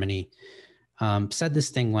from Germany, said this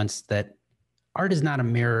thing once, that art is not a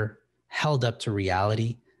mirror held up to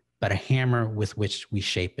reality, but a hammer with which we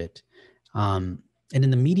shape it. And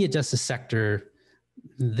in the media justice sector,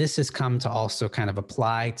 this has come to also kind of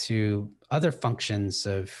apply to other functions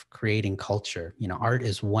of creating culture. You know, art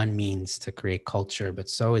is one means to create culture, but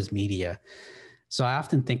so is media. So I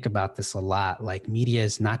often think about this a lot. Like, media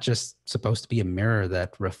is not just supposed to be a mirror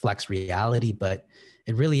that reflects reality, but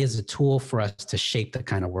it really is a tool for us to shape the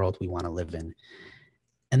kind of world we want to live in.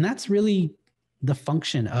 And that's really the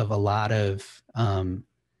function of a lot of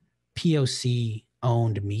POC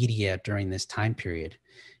owned media during this time period.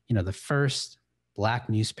 You know, the first Black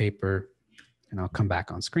newspaper, and I'll come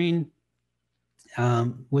back on screen,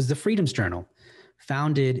 was the Freedom's Journal,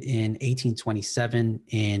 founded in 1827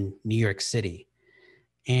 in New York City.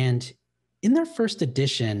 And in their first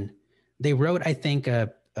edition, they wrote, I think,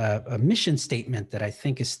 a mission statement that I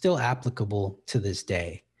think is still applicable to this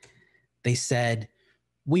day. They said,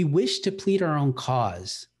 "We wish to plead our own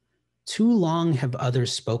cause. Too long have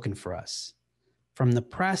others spoken for us. From the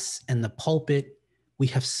press and the pulpit, we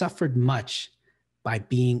have suffered much by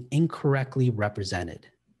being incorrectly represented."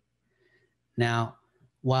 Now,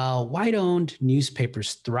 while white-owned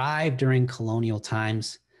newspapers thrived during colonial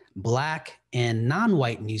times, Black and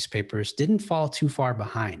non-white newspapers didn't fall too far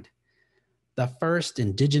behind. The first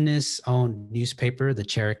indigenous-owned newspaper, the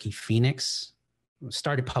Cherokee Phoenix,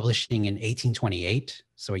 started publishing in 1828,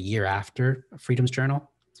 so a year after Freedom's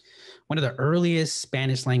Journal. One of the earliest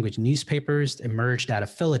Spanish-language newspapers emerged out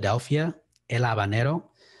of Philadelphia, El Habanero,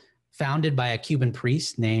 founded by a Cuban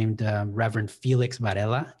priest named Reverend Felix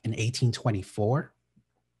Varela in 1824.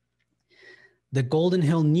 The Golden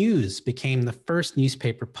Hill News became the first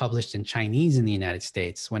newspaper published in Chinese in the United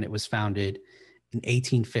States when it was founded in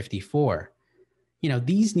 1854. You know,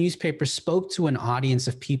 these newspapers spoke to an audience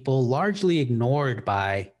of people largely ignored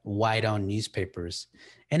by white-owned newspapers,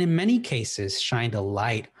 and in many cases shined a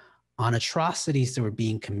light on atrocities that were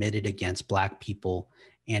being committed against Black people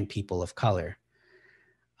and people of color.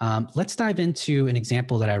 Let's dive into an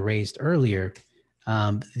example that I raised earlier,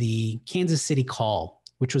 the Kansas City Call,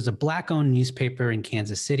 which was a Black-owned newspaper in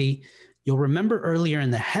Kansas City. You'll remember earlier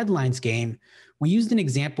in the headlines game, we used an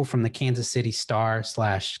example from the Kansas City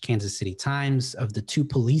Star/Kansas City Times of the two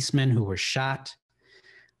policemen who were shot.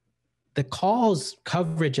 The Call's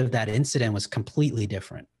coverage of that incident was completely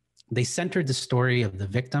different. They centered the story of the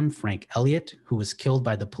victim, Frank Elliott, who was killed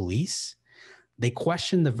by the police. They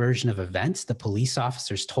questioned the version of events the police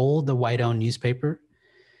officers told the white-owned newspaper.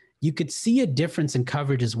 You could see a difference in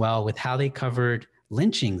coverage as well with how they covered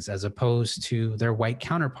lynchings as opposed to their white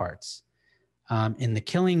counterparts. In the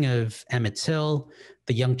killing of Emmett Till,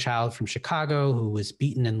 the young child from Chicago who was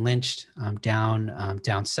beaten and lynched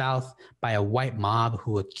down south by a white mob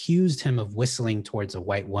who accused him of whistling towards a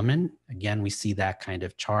white woman. Again, we see that kind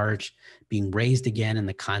of charge being raised again in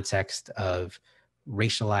the context of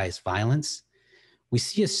racialized violence. We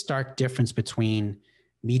see a stark difference between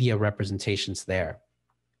media representations there.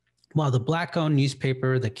 While the Black-owned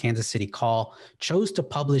newspaper, the Kansas City Call, chose to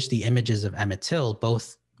publish the images of Emmett Till,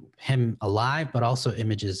 both him alive, but also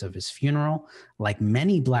images of his funeral, like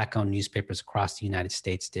many Black-owned newspapers across the United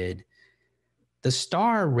States did, the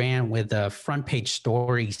Star ran with a front-page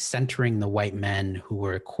story centering the white men who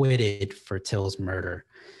were acquitted for Till's murder.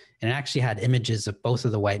 And it actually had images of both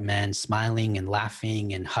of the white men smiling and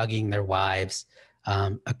laughing and hugging their wives,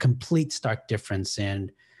 a complete stark difference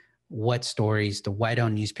in what stories the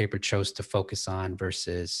white-owned newspaper chose to focus on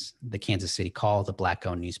versus the Kansas City Call, the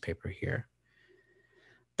Black-owned newspaper here.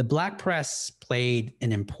 The Black press played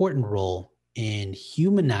an important role in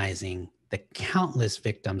humanizing the countless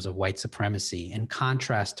victims of white supremacy in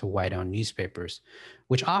contrast to white-owned newspapers,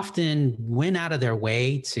 which often went out of their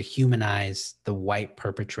way to humanize the white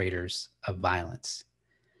perpetrators of violence.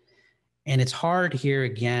 And it's hard here,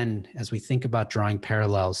 again, as we think about drawing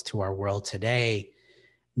parallels to our world today,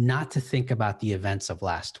 not to think about the events of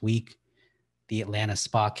last week, the Atlanta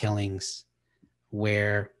spa killings,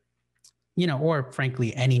 where, you know, or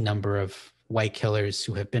frankly, any number of white killers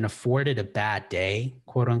who have been afforded a bad day,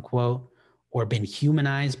 quote unquote, or been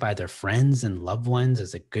humanized by their friends and loved ones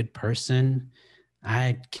as a good person.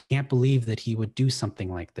 I can't believe that he would do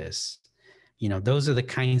something like this. You know, those are the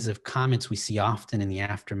kinds of comments we see often in the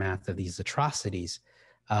aftermath of these atrocities.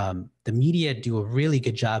 The media do a really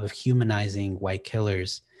good job of humanizing white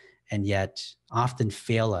killers and yet often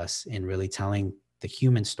fail us in really telling the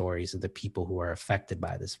human stories of the people who are affected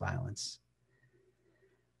by this violence.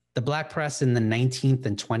 The Black press in the 19th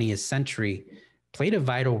and 20th century played a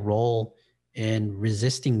vital role in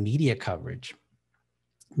resisting media coverage.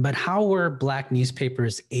 But how were Black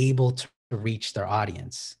newspapers able to reach their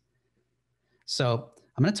audience? So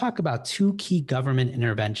I'm going to talk about two key government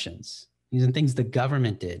interventions, using things the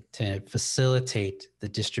government did to facilitate the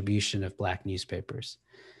distribution of Black newspapers.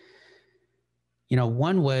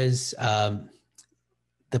 One was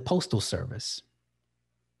the Postal Service.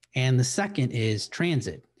 And the second is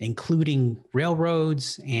transit, including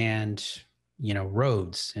railroads and,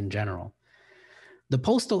 roads in general. The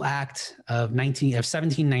Postal Act of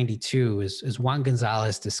 1792, as Juan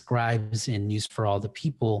Gonzalez describes in News for All the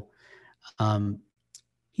People,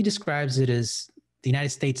 he describes it as the United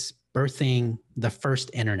States birthing the first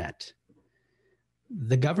internet.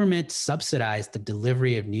 The government subsidized the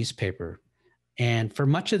delivery of newspaper. And for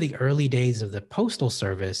much of the early days of the Postal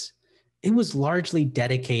Service, it was largely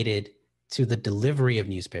dedicated to the delivery of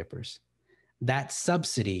newspapers. That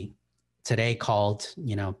subsidy, today called,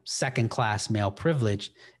 second-class mail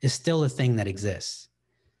privilege, is still a thing that exists.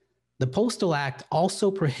 The Postal Act also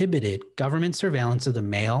prohibited government surveillance of the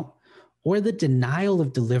mail or the denial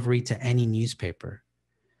of delivery to any newspaper.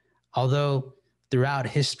 Although throughout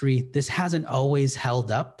history, this hasn't always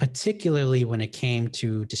held up, particularly when it came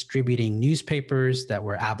to distributing newspapers that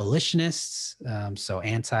were abolitionists, so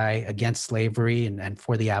against slavery and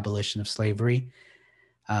for the abolition of slavery,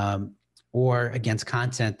 or against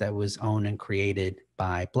content that was owned and created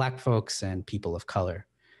by Black folks and people of color.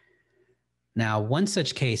 Now, one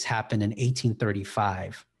such case happened in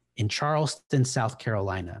 1835 in Charleston, South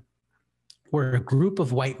Carolina, where a group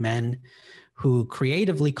of white men who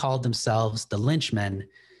creatively called themselves the Lynchmen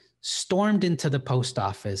stormed into the post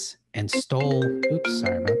office and stole, oops,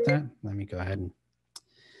 sorry about that. Let me go ahead and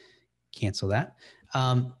cancel that.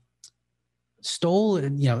 A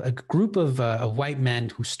group of white men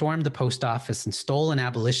who stormed the post office and stole an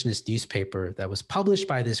abolitionist newspaper that was published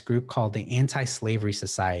by this group called the Anti-Slavery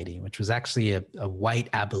Society, which was actually a white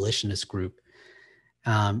abolitionist group.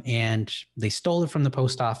 And they stole it from the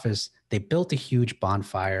post office. They built a huge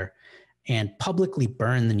bonfire and publicly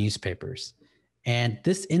burned the newspapers. And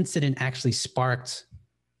this incident actually sparked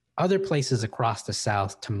other places across the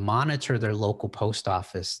South to monitor their local post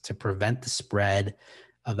office to prevent the spread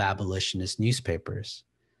of abolitionist newspapers.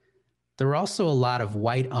 There were also a lot of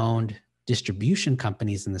white-owned distribution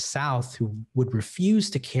companies in the South who would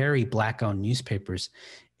refuse to carry Black-owned newspapers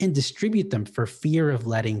and distribute them for fear of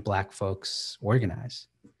letting Black folks organize.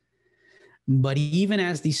 But even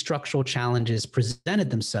as these structural challenges presented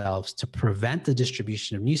themselves to prevent the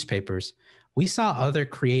distribution of newspapers, we saw other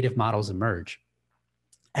creative models emerge.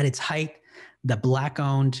 At its height, the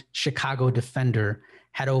Black-owned Chicago Defender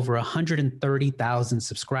had over 130,000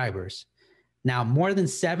 subscribers. Now, more than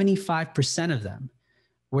 75% of them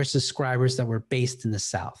were subscribers that were based in the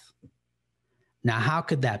South. Now, how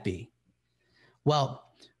could that be? Well,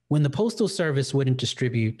 when the Postal Service wouldn't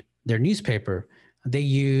distribute their newspaper, they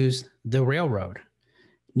used the railroad.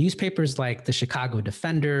 Newspapers like the Chicago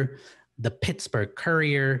Defender, the Pittsburgh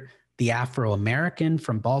Courier, the Afro-American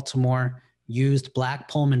from Baltimore used Black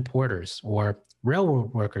Pullman porters or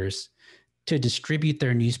railroad workers to distribute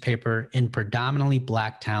their newspaper in predominantly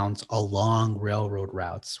Black towns along railroad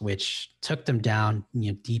routes, which took them down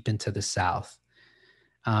deep into the South.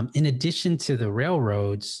 In addition to the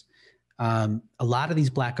railroads, a lot of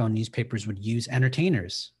these Black-owned newspapers would use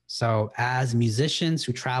entertainers. So as musicians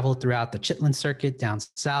who traveled throughout the Chitlin Circuit down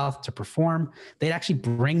south to perform, they'd actually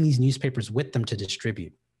bring these newspapers with them to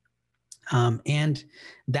distribute. And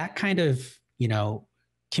that kind of,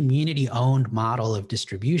 community-owned model of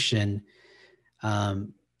distribution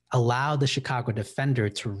allowed the Chicago Defender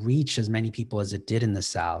to reach as many people as it did in the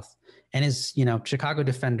South. And as Chicago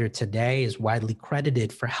Defender today is widely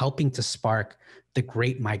credited for helping to spark the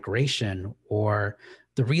Great Migration or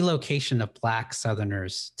the relocation of Black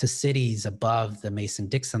Southerners to cities above the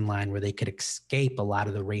Mason-Dixon line where they could escape a lot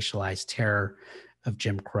of the racialized terror of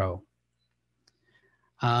Jim Crow.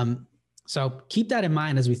 So keep that in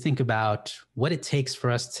mind as we think about what it takes for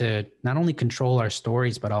us to not only control our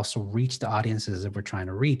stories, but also reach the audiences that we're trying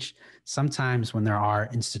to reach. Sometimes when there are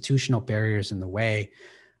institutional barriers in the way,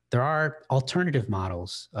 there are alternative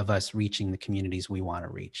models of us reaching the communities we want to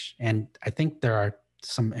reach. And I think there are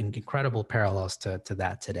some incredible parallels to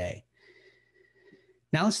that today.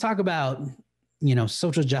 Now let's talk about,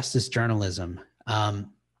 social justice journalism. And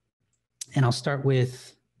I'll start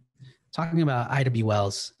with talking about Ida B.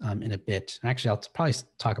 Wells in a bit. Actually, I'll probably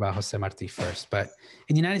talk about Jose Marti first. But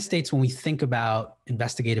in the United States, when we think about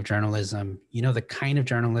investigative journalism, the kind of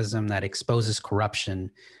journalism that exposes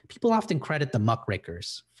corruption, people often credit the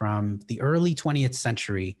muckrakers from the early 20th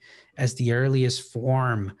century as the earliest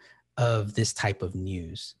form of this type of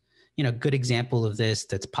news. A good example of this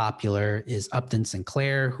that's popular is Upton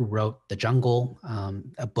Sinclair, who wrote The Jungle,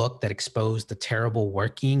 a book that exposed the terrible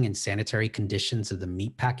working and sanitary conditions of the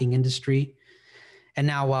meatpacking industry. And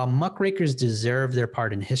now, while muckrakers deserve their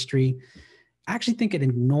part in history, I actually think it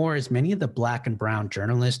ignores many of the Black and brown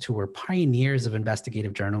journalists who were pioneers of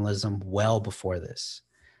investigative journalism well before this.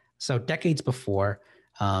 So decades before,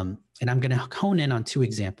 and I'm going to hone in on two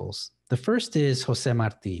examples. The first is Jose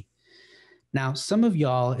Marti. Now, some of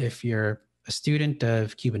y'all, if you're a student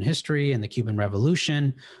of Cuban history and the Cuban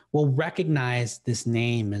Revolution, will recognize this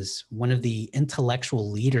name as one of the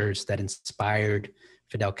intellectual leaders that inspired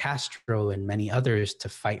Fidel Castro and many others to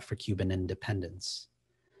fight for Cuban independence.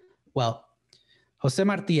 Well, Jose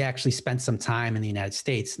Marti actually spent some time in the United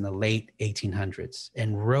States in the late 1800s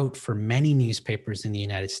and wrote for many newspapers in the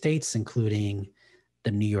United States, including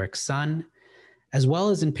the New York Sun, as well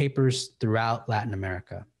as in papers throughout Latin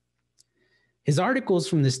America. His articles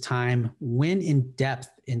from this time went in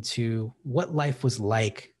depth into what life was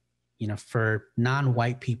like, for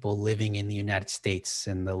non-white people living in the United States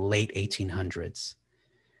in the late 1800s.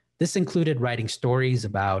 This included writing stories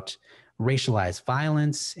about racialized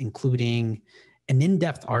violence, including an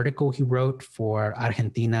in-depth article he wrote for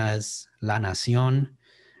Argentina's La Nación,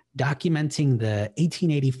 documenting the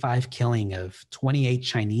 1885 killing of 28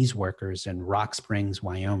 Chinese workers in Rock Springs,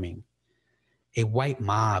 Wyoming. A white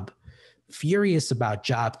mob, furious about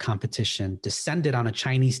job competition, descended on a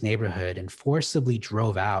Chinese neighborhood and forcibly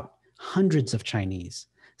drove out hundreds of Chinese,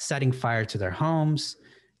 setting fire to their homes,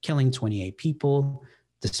 killing 28 people,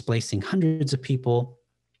 displacing hundreds of people.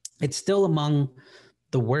 It's still among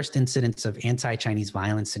the worst incidents of anti-Chinese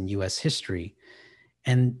violence in US history,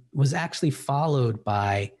 and was actually followed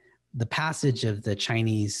by the passage of the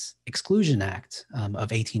Chinese Exclusion Act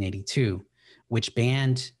of 1882, which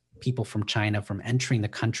banned people from China from entering the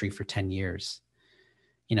country for 10 years.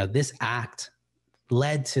 This act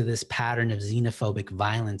led to this pattern of xenophobic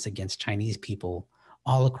violence against Chinese people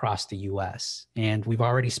all across the US. And we've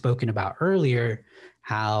already spoken about earlier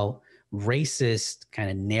how racist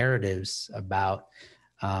kind of narratives about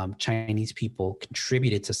Chinese people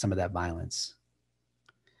contributed to some of that violence.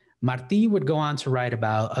 Marti would go on to write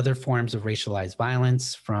about other forms of racialized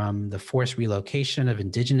violence, from the forced relocation of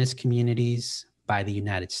indigenous communities by the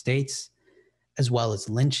United States, as well as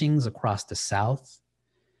lynchings across the South.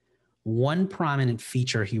 One prominent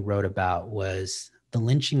feature he wrote about was the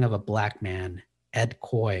lynching of a Black man, Ed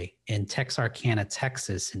Coy, in Texarkana,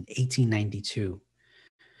 Texas in 1892.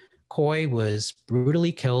 Coy was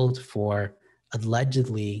brutally killed for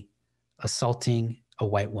allegedly assaulting a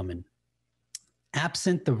white woman.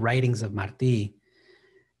 Absent the writings of Marti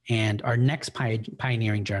and our next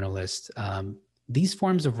pioneering journalist, these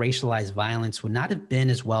forms of racialized violence would not have been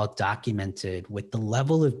as well documented with the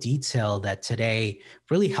level of detail that today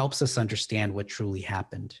really helps us understand what truly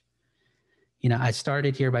happened. I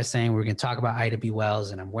started here by saying we're going to talk about Ida B.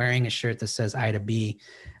 Wells, and I'm wearing a shirt that says Ida B.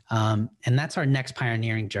 And that's our next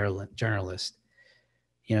pioneering journalist.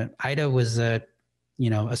 Ida was a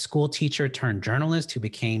school teacher turned journalist who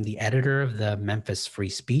became the editor of the Memphis Free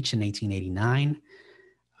Speech in 1889.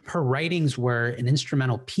 Her writings were an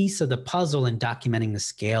instrumental piece of the puzzle in documenting the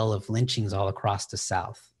scale of lynchings all across the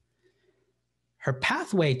South. Her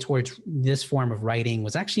pathway towards this form of writing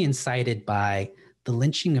was actually incited by the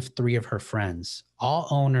lynching of 3 of her friends, all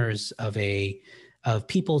owners of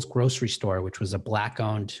People's Grocery Store, which was a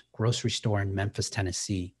Black-owned grocery store in Memphis,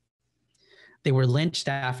 Tennessee. They were lynched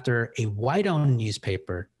after a white-owned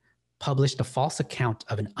newspaper published a false account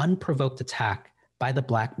of an unprovoked attack by the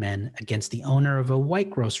Black men against the owner of a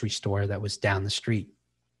white grocery store that was down the street.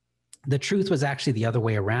 The truth was actually the other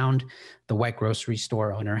way around. The white grocery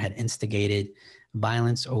store owner had instigated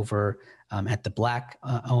violence over at the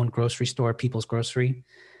Black-owned grocery store, People's Grocery.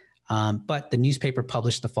 But the newspaper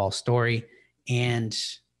published the false story, and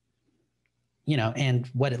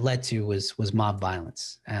what it led to was mob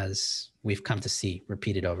violence, as we've come to see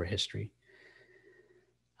repeated over history.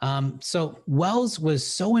 So Wells was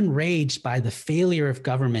so enraged by the failure of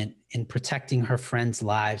government in protecting her friends'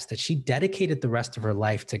 lives that she dedicated the rest of her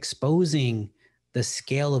life to exposing the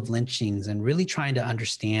scale of lynchings and really trying to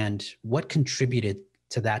understand what contributed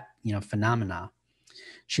to that, phenomena.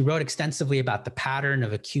 She wrote extensively about the pattern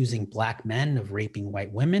of accusing Black men of raping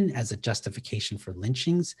white women as a justification for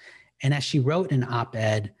lynchings. And as she wrote in an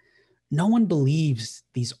op-ed, no one believes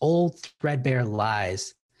these old threadbare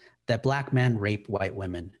lies that Black men rape white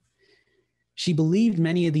women. She believed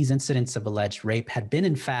many of these incidents of alleged rape had been,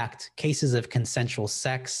 in fact, cases of consensual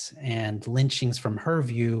sex, and lynchings, from her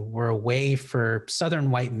view, were a way for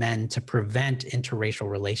Southern white men to prevent interracial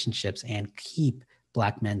relationships and keep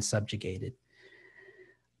Black men subjugated.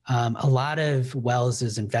 A lot of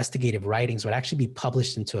Wells's investigative writings would actually be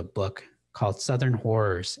published into a book called Southern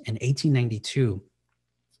Horrors in 1892,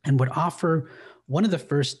 and would offer one of the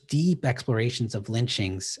first deep explorations of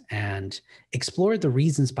lynchings and explore the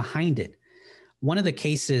reasons behind it. One of the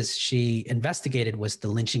cases she investigated was the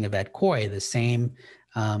lynching of Ed Coy, the same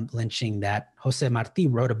lynching that Jose Marti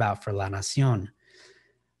wrote about for La Nación.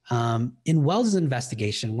 In Wells's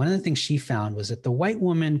investigation, one of the things she found was that the white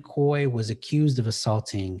woman Coy was accused of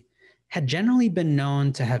assaulting had generally been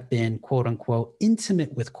known to have been, quote unquote,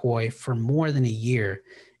 intimate with Coy for more than a year,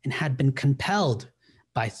 and had been compelled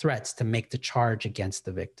by threats to make the charge against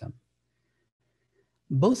the victim.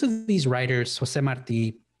 Both of these writers, Jose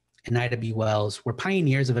Marti and Ida B. Wells, were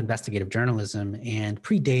pioneers of investigative journalism and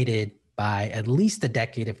predated by at least a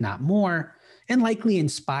decade, if not more, and likely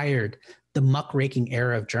inspired the muckraking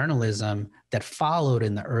era of journalism that followed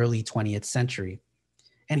in the early 20th century.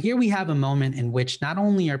 And here we have a moment in which not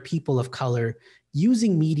only are people of color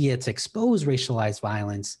using media to expose racialized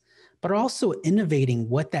violence, but are also innovating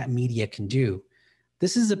what that media can do.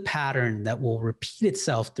 This is a pattern that will repeat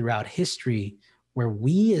itself throughout history, where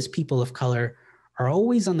we as people of color are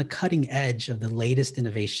always on the cutting edge of the latest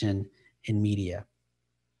innovation in media.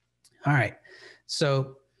 All right,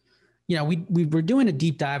 so, we were doing a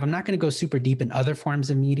deep dive. I'm not going to go super deep in other forms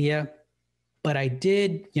of media, but I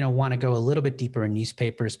did, want to go a little bit deeper in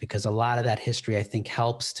newspapers, because a lot of that history, I think,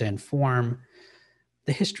 helps to inform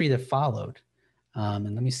the history that followed.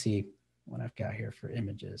 And let me see what I've got here for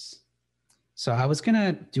images. So I was going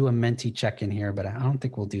to do a Menti check-in here, but I don't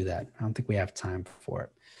think we'll do that. I don't think we have time for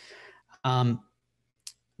it.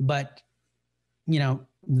 But,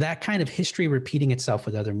 that kind of history repeating itself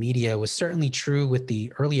with other media was certainly true with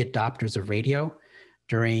the early adopters of radio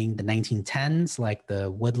during the 1910s, like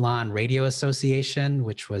the Woodlawn Radio Association,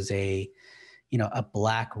 which was a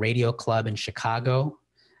Black radio club in Chicago.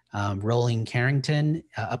 Roland Carrington,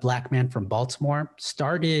 a Black man from Baltimore,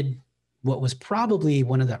 started what was probably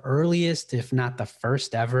one of the earliest, if not the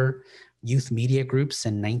first ever, youth media groups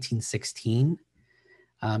in 1916.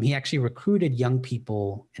 He actually recruited young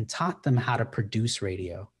people and taught them how to produce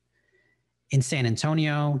radio. In San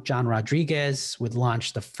Antonio, John Rodriguez would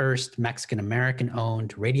launch the first Mexican-American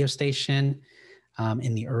owned radio station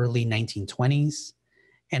in the early 1920s.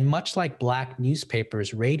 And much like Black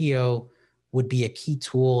newspapers, radio would be a key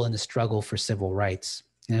tool in the struggle for civil rights.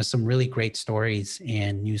 And there's some really great stories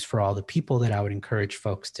and news for all the people that I would encourage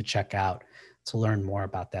folks to check out to learn more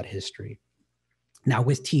about that history. Now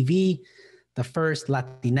with TV, the first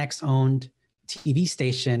Latinx-owned TV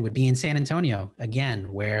station would be in San Antonio,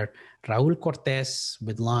 again, where Raul Cortez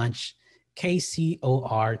would launch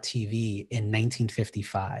KCOR-TV in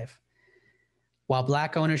 1955. While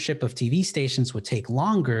Black ownership of TV stations would take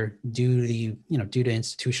longer due to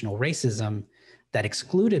institutional racism that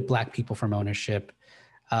excluded Black people from ownership,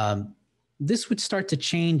 this would start to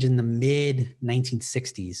change in the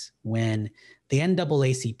mid-1960s when the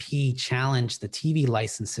NAACP challenged the TV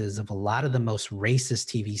licenses of a lot of the most racist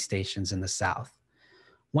TV stations in the South.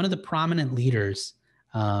 One of the prominent leaders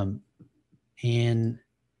in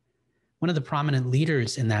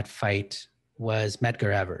that fight was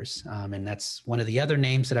Medgar Evers. And that's one of the other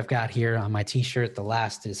names that I've got here on my t-shirt. The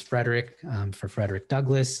last is Frederick, for Frederick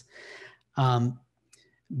Douglass.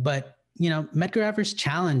 But Medgar Evers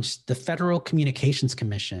challenged the Federal Communications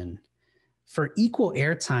Commission for equal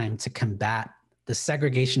airtime to combat the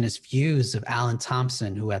segregationist views of Allen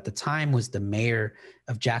Thompson, who at the time was the mayor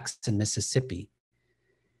of Jackson, Mississippi.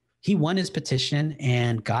 He won his petition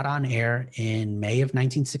and got on air in May of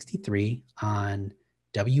 1963 on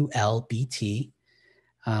WLBT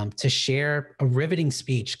to share a riveting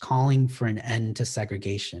speech calling for an end to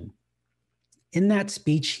segregation. In that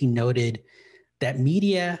speech, he noted that the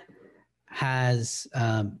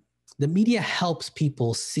media helps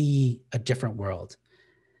people see a different world.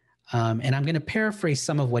 And I'm going to paraphrase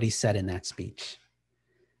some of what he said in that speech.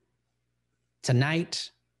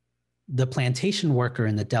 Tonight, the plantation worker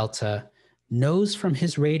in the Delta knows from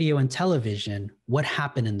his radio and television what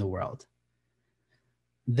happened in the world.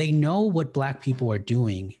 They know what Black people are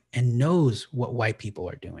doing and knows what white people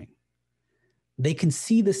are doing. They can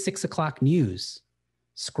see the 6 o'clock news,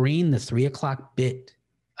 screen the 3 o'clock bit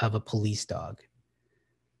of a police dog.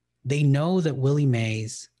 They know that Willie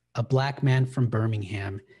Mays, a Black man from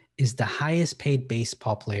Birmingham, is the highest paid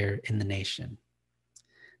baseball player in the nation.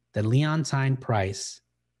 The Leontine Price,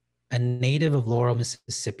 a native of Laurel,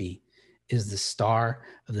 Mississippi, is the star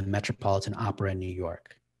of the Metropolitan Opera in New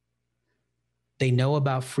York. They know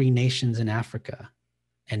about free nations in Africa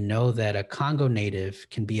and know that a Congo native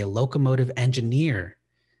can be a locomotive engineer,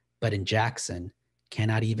 but in Jackson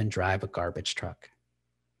cannot even drive a garbage truck.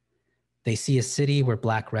 They see a city where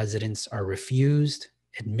Black residents are refused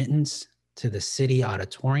admittance to the city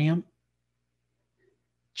auditorium.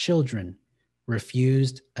 Children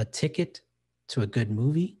refused a ticket to a good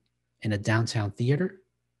movie in a downtown theater.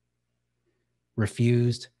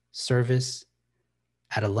 Refused service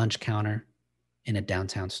at a lunch counter in a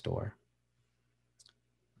downtown store.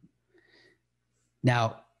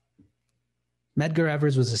 Now, Medgar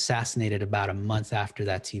Evers was assassinated about a month after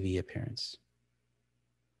that TV appearance.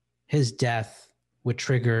 His death would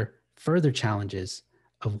trigger further challenges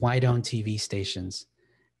of white-owned TV stations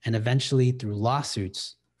and eventually, through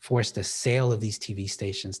lawsuits, forced a sale of these TV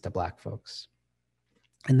stations to Black folks.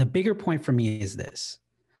 And the bigger point for me is this.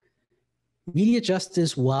 Media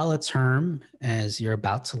justice, while a term, as you're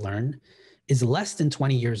about to learn, is less than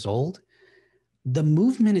 20 years old, the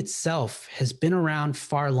movement itself has been around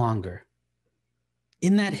far longer.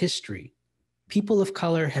 In that history, people of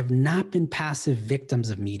color have not been passive victims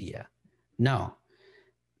of media. No.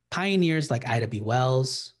 Pioneers like Ida B.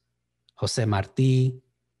 Wells, Jose Marti,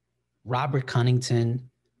 Robert Cunnington,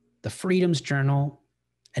 the Freedom's Journal,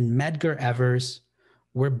 and Medgar Evers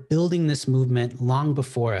were building this movement long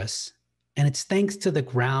before us. And it's thanks to the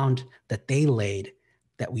ground that they laid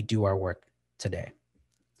that we do our work today.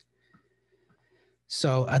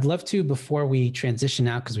 So I'd love to, before we transition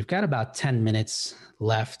out, because we've got about 10 minutes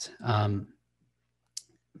left, I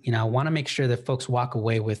want to make sure that folks walk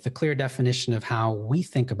away with a clear definition of how we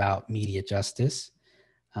think about media justice.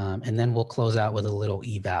 And then we'll close out with a little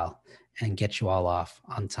eval and get you all off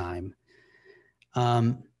on time.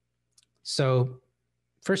 So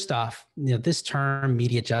first off, this term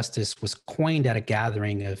media justice was coined at a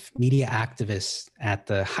gathering of media activists at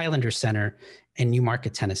the Highlander Center in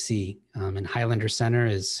Newmarket, Tennessee. And Highlander Center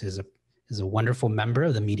is a wonderful member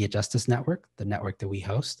of the Media Justice Network, the network that we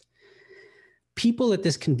host. People at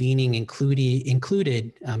this convening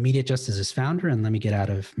included Media Justice's founder, and let me get out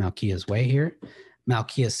of Malkia's way here,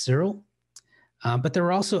 Malkia Cyril. But there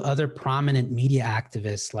were also other prominent media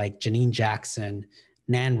activists like Janine Jackson,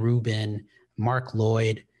 Nan Rubin, Mark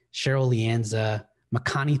Lloyd, Cheryl Lianza,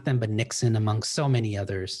 Makani Themba Nixon, among so many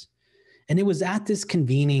others. And it was at this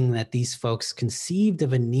convening that these folks conceived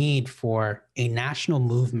of a need for a national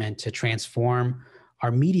movement to transform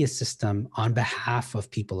our media system on behalf of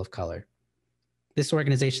people of color. This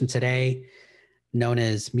organization today, known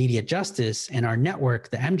as Media Justice, and our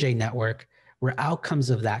network, the MJ Network, were outcomes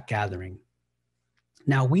of that gathering.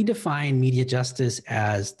 Now, we define media justice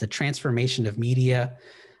as the transformation of media,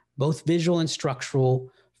 both visual and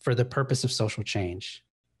structural, for the purpose of social change.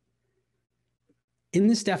 In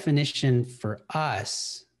this definition for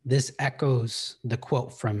us, this echoes the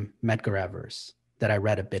quote from Medgar Evers that I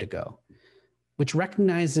read a bit ago, which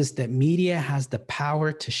recognizes that media has the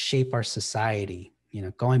power to shape our society.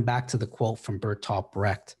 Going back to the quote from Bertolt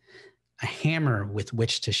Brecht, a hammer with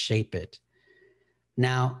which to shape it.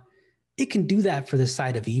 Now, it can do that for the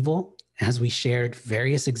side of evil, as we shared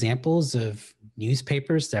various examples of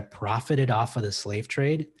newspapers that profited off of the slave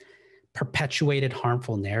trade, perpetuated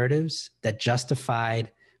harmful narratives that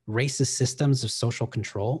justified racist systems of social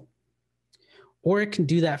control. Or it can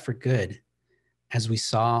do that for good, as we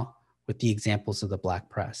saw with the examples of the Black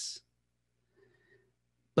press.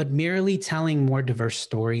 But merely telling more diverse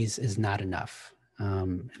stories is not enough.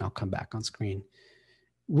 And I'll come back on screen.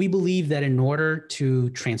 We believe that in order to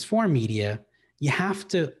transform media, you have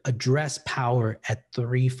to address power at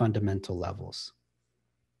 3 fundamental levels.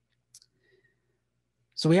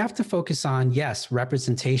 So we have to focus on, yes,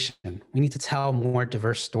 representation. We need to tell more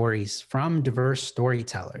diverse stories from diverse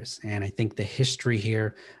storytellers. And I think the history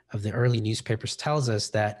here of the early newspapers tells us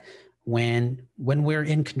that when we're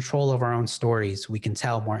in control of our own stories, we can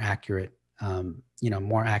tell more accurate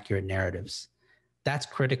narratives. That's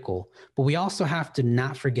critical. But we also have to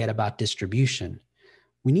not forget about distribution.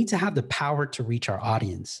 We need to have the power to reach our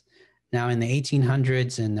audience. Now, in the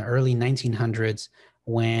 1800s and the early 1900s,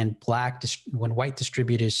 when white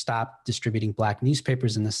distributors stopped distributing Black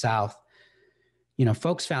newspapers in the South,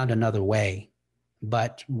 folks found another way.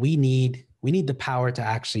 But we need the power to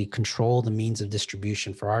actually control the means of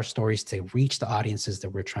distribution for our stories to reach the audiences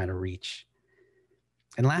that we're trying to reach.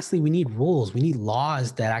 And lastly, we need rules. We need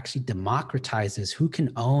laws that actually democratizes who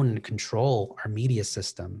can own and control our media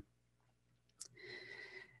system.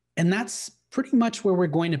 And that's pretty much where we're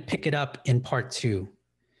going to pick it up in part 2.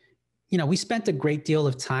 You know, we spent a great deal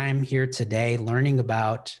of time here today learning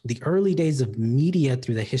about the early days of media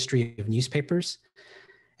through the history of newspapers.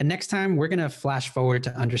 And next time, we're going to flash forward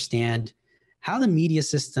to understand how the media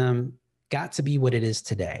system got to be what it is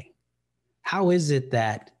today. How is it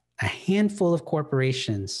that a handful of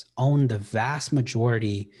corporations own the vast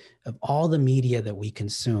majority of all the media that we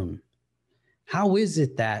consume? How is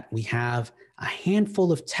it that we have a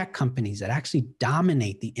handful of tech companies that actually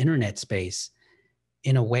dominate the internet space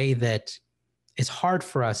in a way that it's hard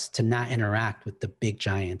for us to not interact with the big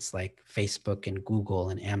giants like Facebook and Google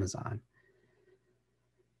and Amazon?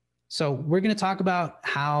 So we're going to talk about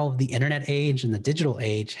how the internet age and the digital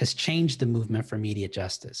age has changed the movement for media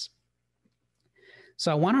justice.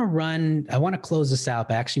 So I want to close this out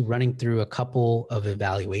by actually running through a couple of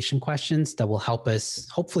evaluation questions that will help us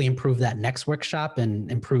hopefully improve that next workshop and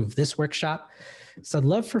improve this workshop. So I'd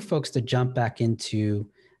love for folks to jump back into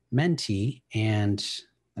Menti, and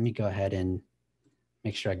let me go ahead and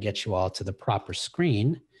make sure I get you all to the proper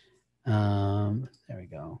screen. There we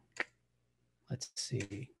go. Let's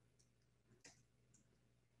see.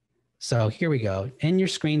 So here we go. In your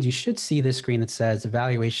screens, you should see this screen that says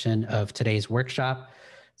evaluation of today's workshop.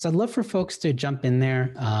 So I'd love for folks to jump in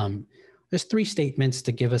there. There's 3 statements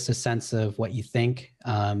to give us a sense of what you think.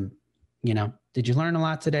 You know, did you learn a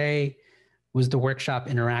lot today? Was the workshop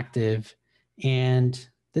interactive? And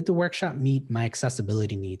did the workshop meet my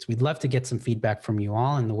accessibility needs? We'd love to get some feedback from you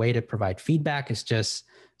all. And the way to provide feedback is just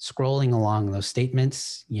scrolling along those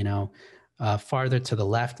statements. You know, farther to the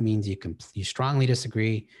left means you strongly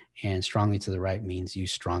disagree, and strongly to the right means you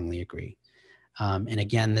strongly agree. And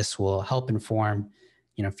again, this will help inform,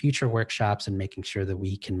 you know, future workshops and making sure that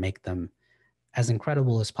we can make them as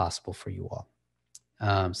incredible as possible for you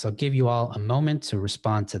all. So I'll give you all a moment to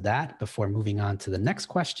respond to that before moving on to the next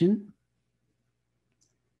question.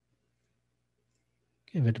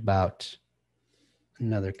 Give it about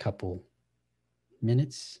another couple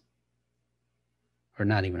minutes, or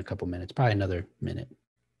not even a couple minutes, probably another minute.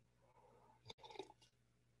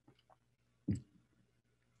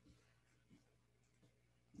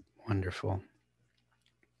 Wonderful.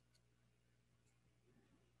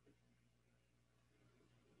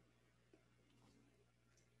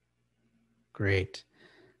 Great.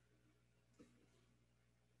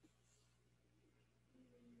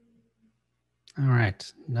 All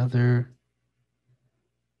right, another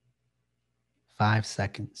 5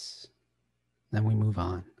 seconds, then we move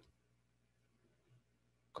on.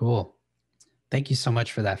 Cool. Thank you so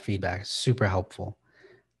much for that feedback. Super helpful.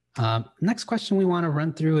 Next question we want to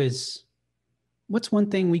run through is, what's one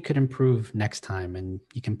thing we could improve next time? And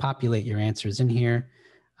you can populate your answers in here.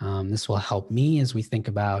 This will help me as we think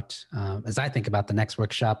about, as I think about the next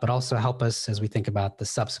workshop, but also help us as we think about the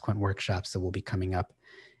subsequent workshops that will be coming up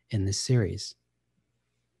in this series.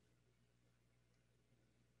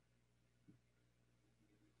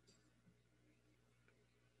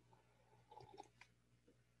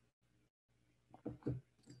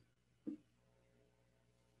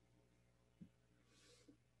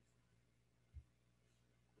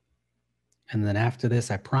 And then after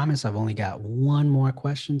this, I promise I've only got one more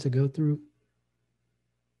question to go through.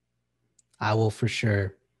 I will for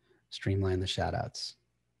sure streamline the shout outs.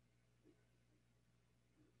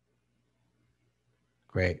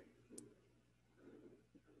 Great.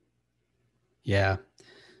 Yeah.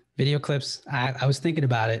 Video clips. I was thinking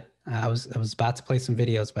about it. I was about to play some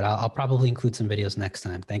videos, but I'll probably include some videos next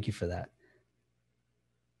time. Thank you for that.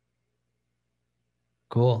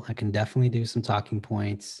 Cool. I can definitely do some talking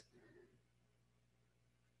points.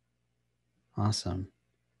 Awesome.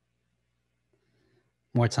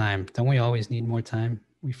 More time. Don't we always need more time?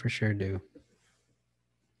 We for sure do.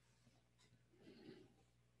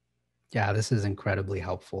 Yeah, this is incredibly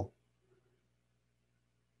helpful.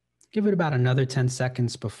 Give it about another 10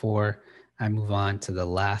 seconds before I move on to the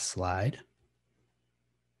last slide.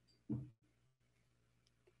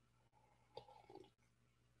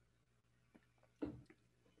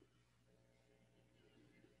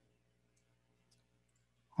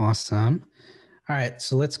 Awesome. All right,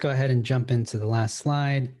 so let's go ahead and jump into the last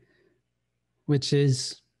slide, which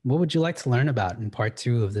is, what would you like to learn about in part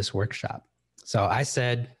 2 of this workshop? So I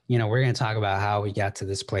said, you know, we're going to talk about how we got to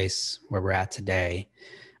this place where we're at today.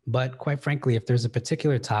 But quite frankly, if there's a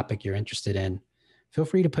particular topic you're interested in, feel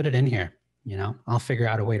free to put it in here. You know, I'll figure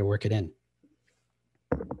out a way to work it in.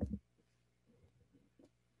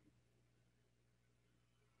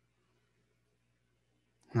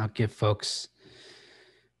 I'll give folks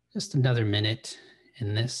just another minute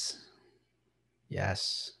in this.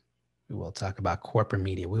 Yes, we will talk about corporate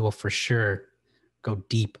media. We will for sure go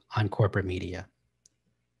deep on corporate media.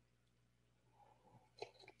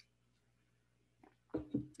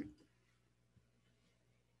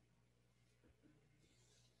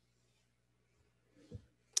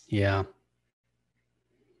 Yeah,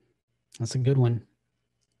 that's a good one.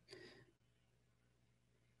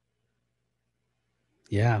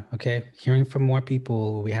 Yeah. Okay. Hearing from more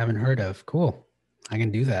people we haven't heard of. Cool. I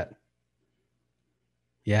can do that.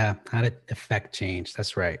 Yeah. How to affect change.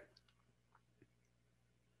 That's right.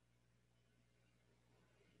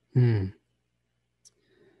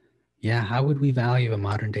 Yeah. How would we value a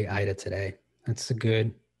modern day Ida today? It's a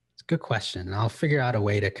good question. And I'll figure out a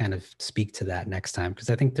way to kind of speak to that next time, because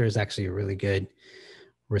I think there's actually a really good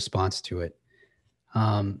response to it.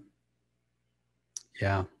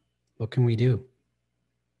 Yeah. What can we do?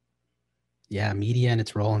 Yeah. Media and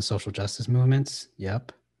its role in social justice movements.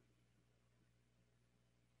 Yep.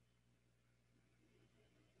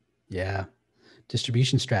 Yeah.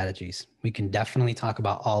 Distribution strategies. We can definitely talk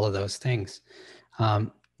about all of those things.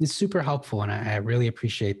 It's super helpful, and I really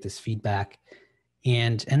appreciate this feedback.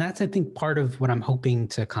 And that's, I think, part of what I'm hoping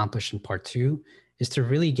to accomplish in part 2 is to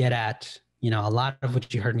really get at, a lot of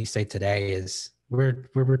what you heard me say today is we're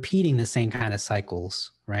repeating the same kind of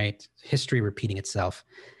cycles, right? History repeating itself.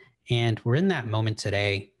 And we're in that moment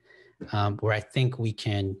today where I think we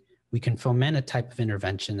can foment a type of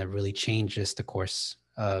intervention that really changes the course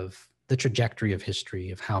of the trajectory of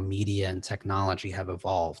history, of how media and technology have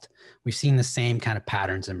evolved. We've seen the same kind of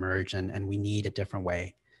patterns emerge, and we need a different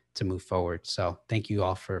way to move forward. So thank you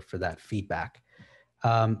all for that feedback.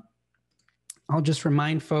 I'll just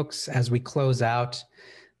remind folks as we close out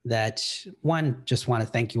that, one, just want to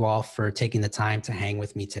thank you all for taking the time to hang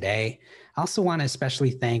with me today. I also want to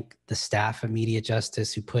especially thank the staff of Media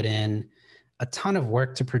Justice who put in a ton of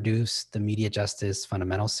work to produce the Media Justice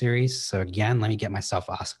Fundamental Series. So again, let me get myself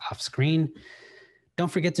off screen.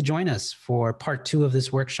 Don't forget to join us for part 2 of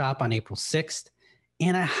this workshop on April 6th.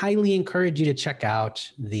 And I highly encourage you to check out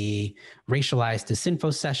the Racialized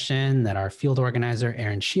Disinfo session that our field organizer,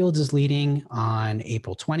 Aaron Shields, is leading on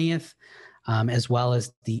April 20th, as well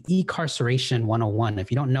as the eCarceration 101. If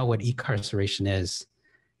you don't know what eCarceration is,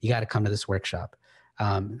 you got to come to this workshop,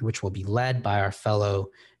 which will be led by our fellow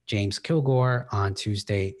James Kilgore on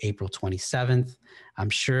Tuesday, April 27th. I'm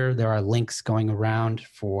sure there are links going around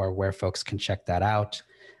for where folks can check that out.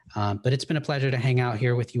 But it's been a pleasure to hang out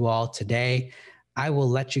here with you all today. I will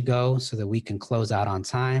let you go so that we can close out on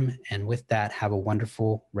time. And with that, have a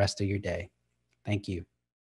wonderful rest of your day. Thank you.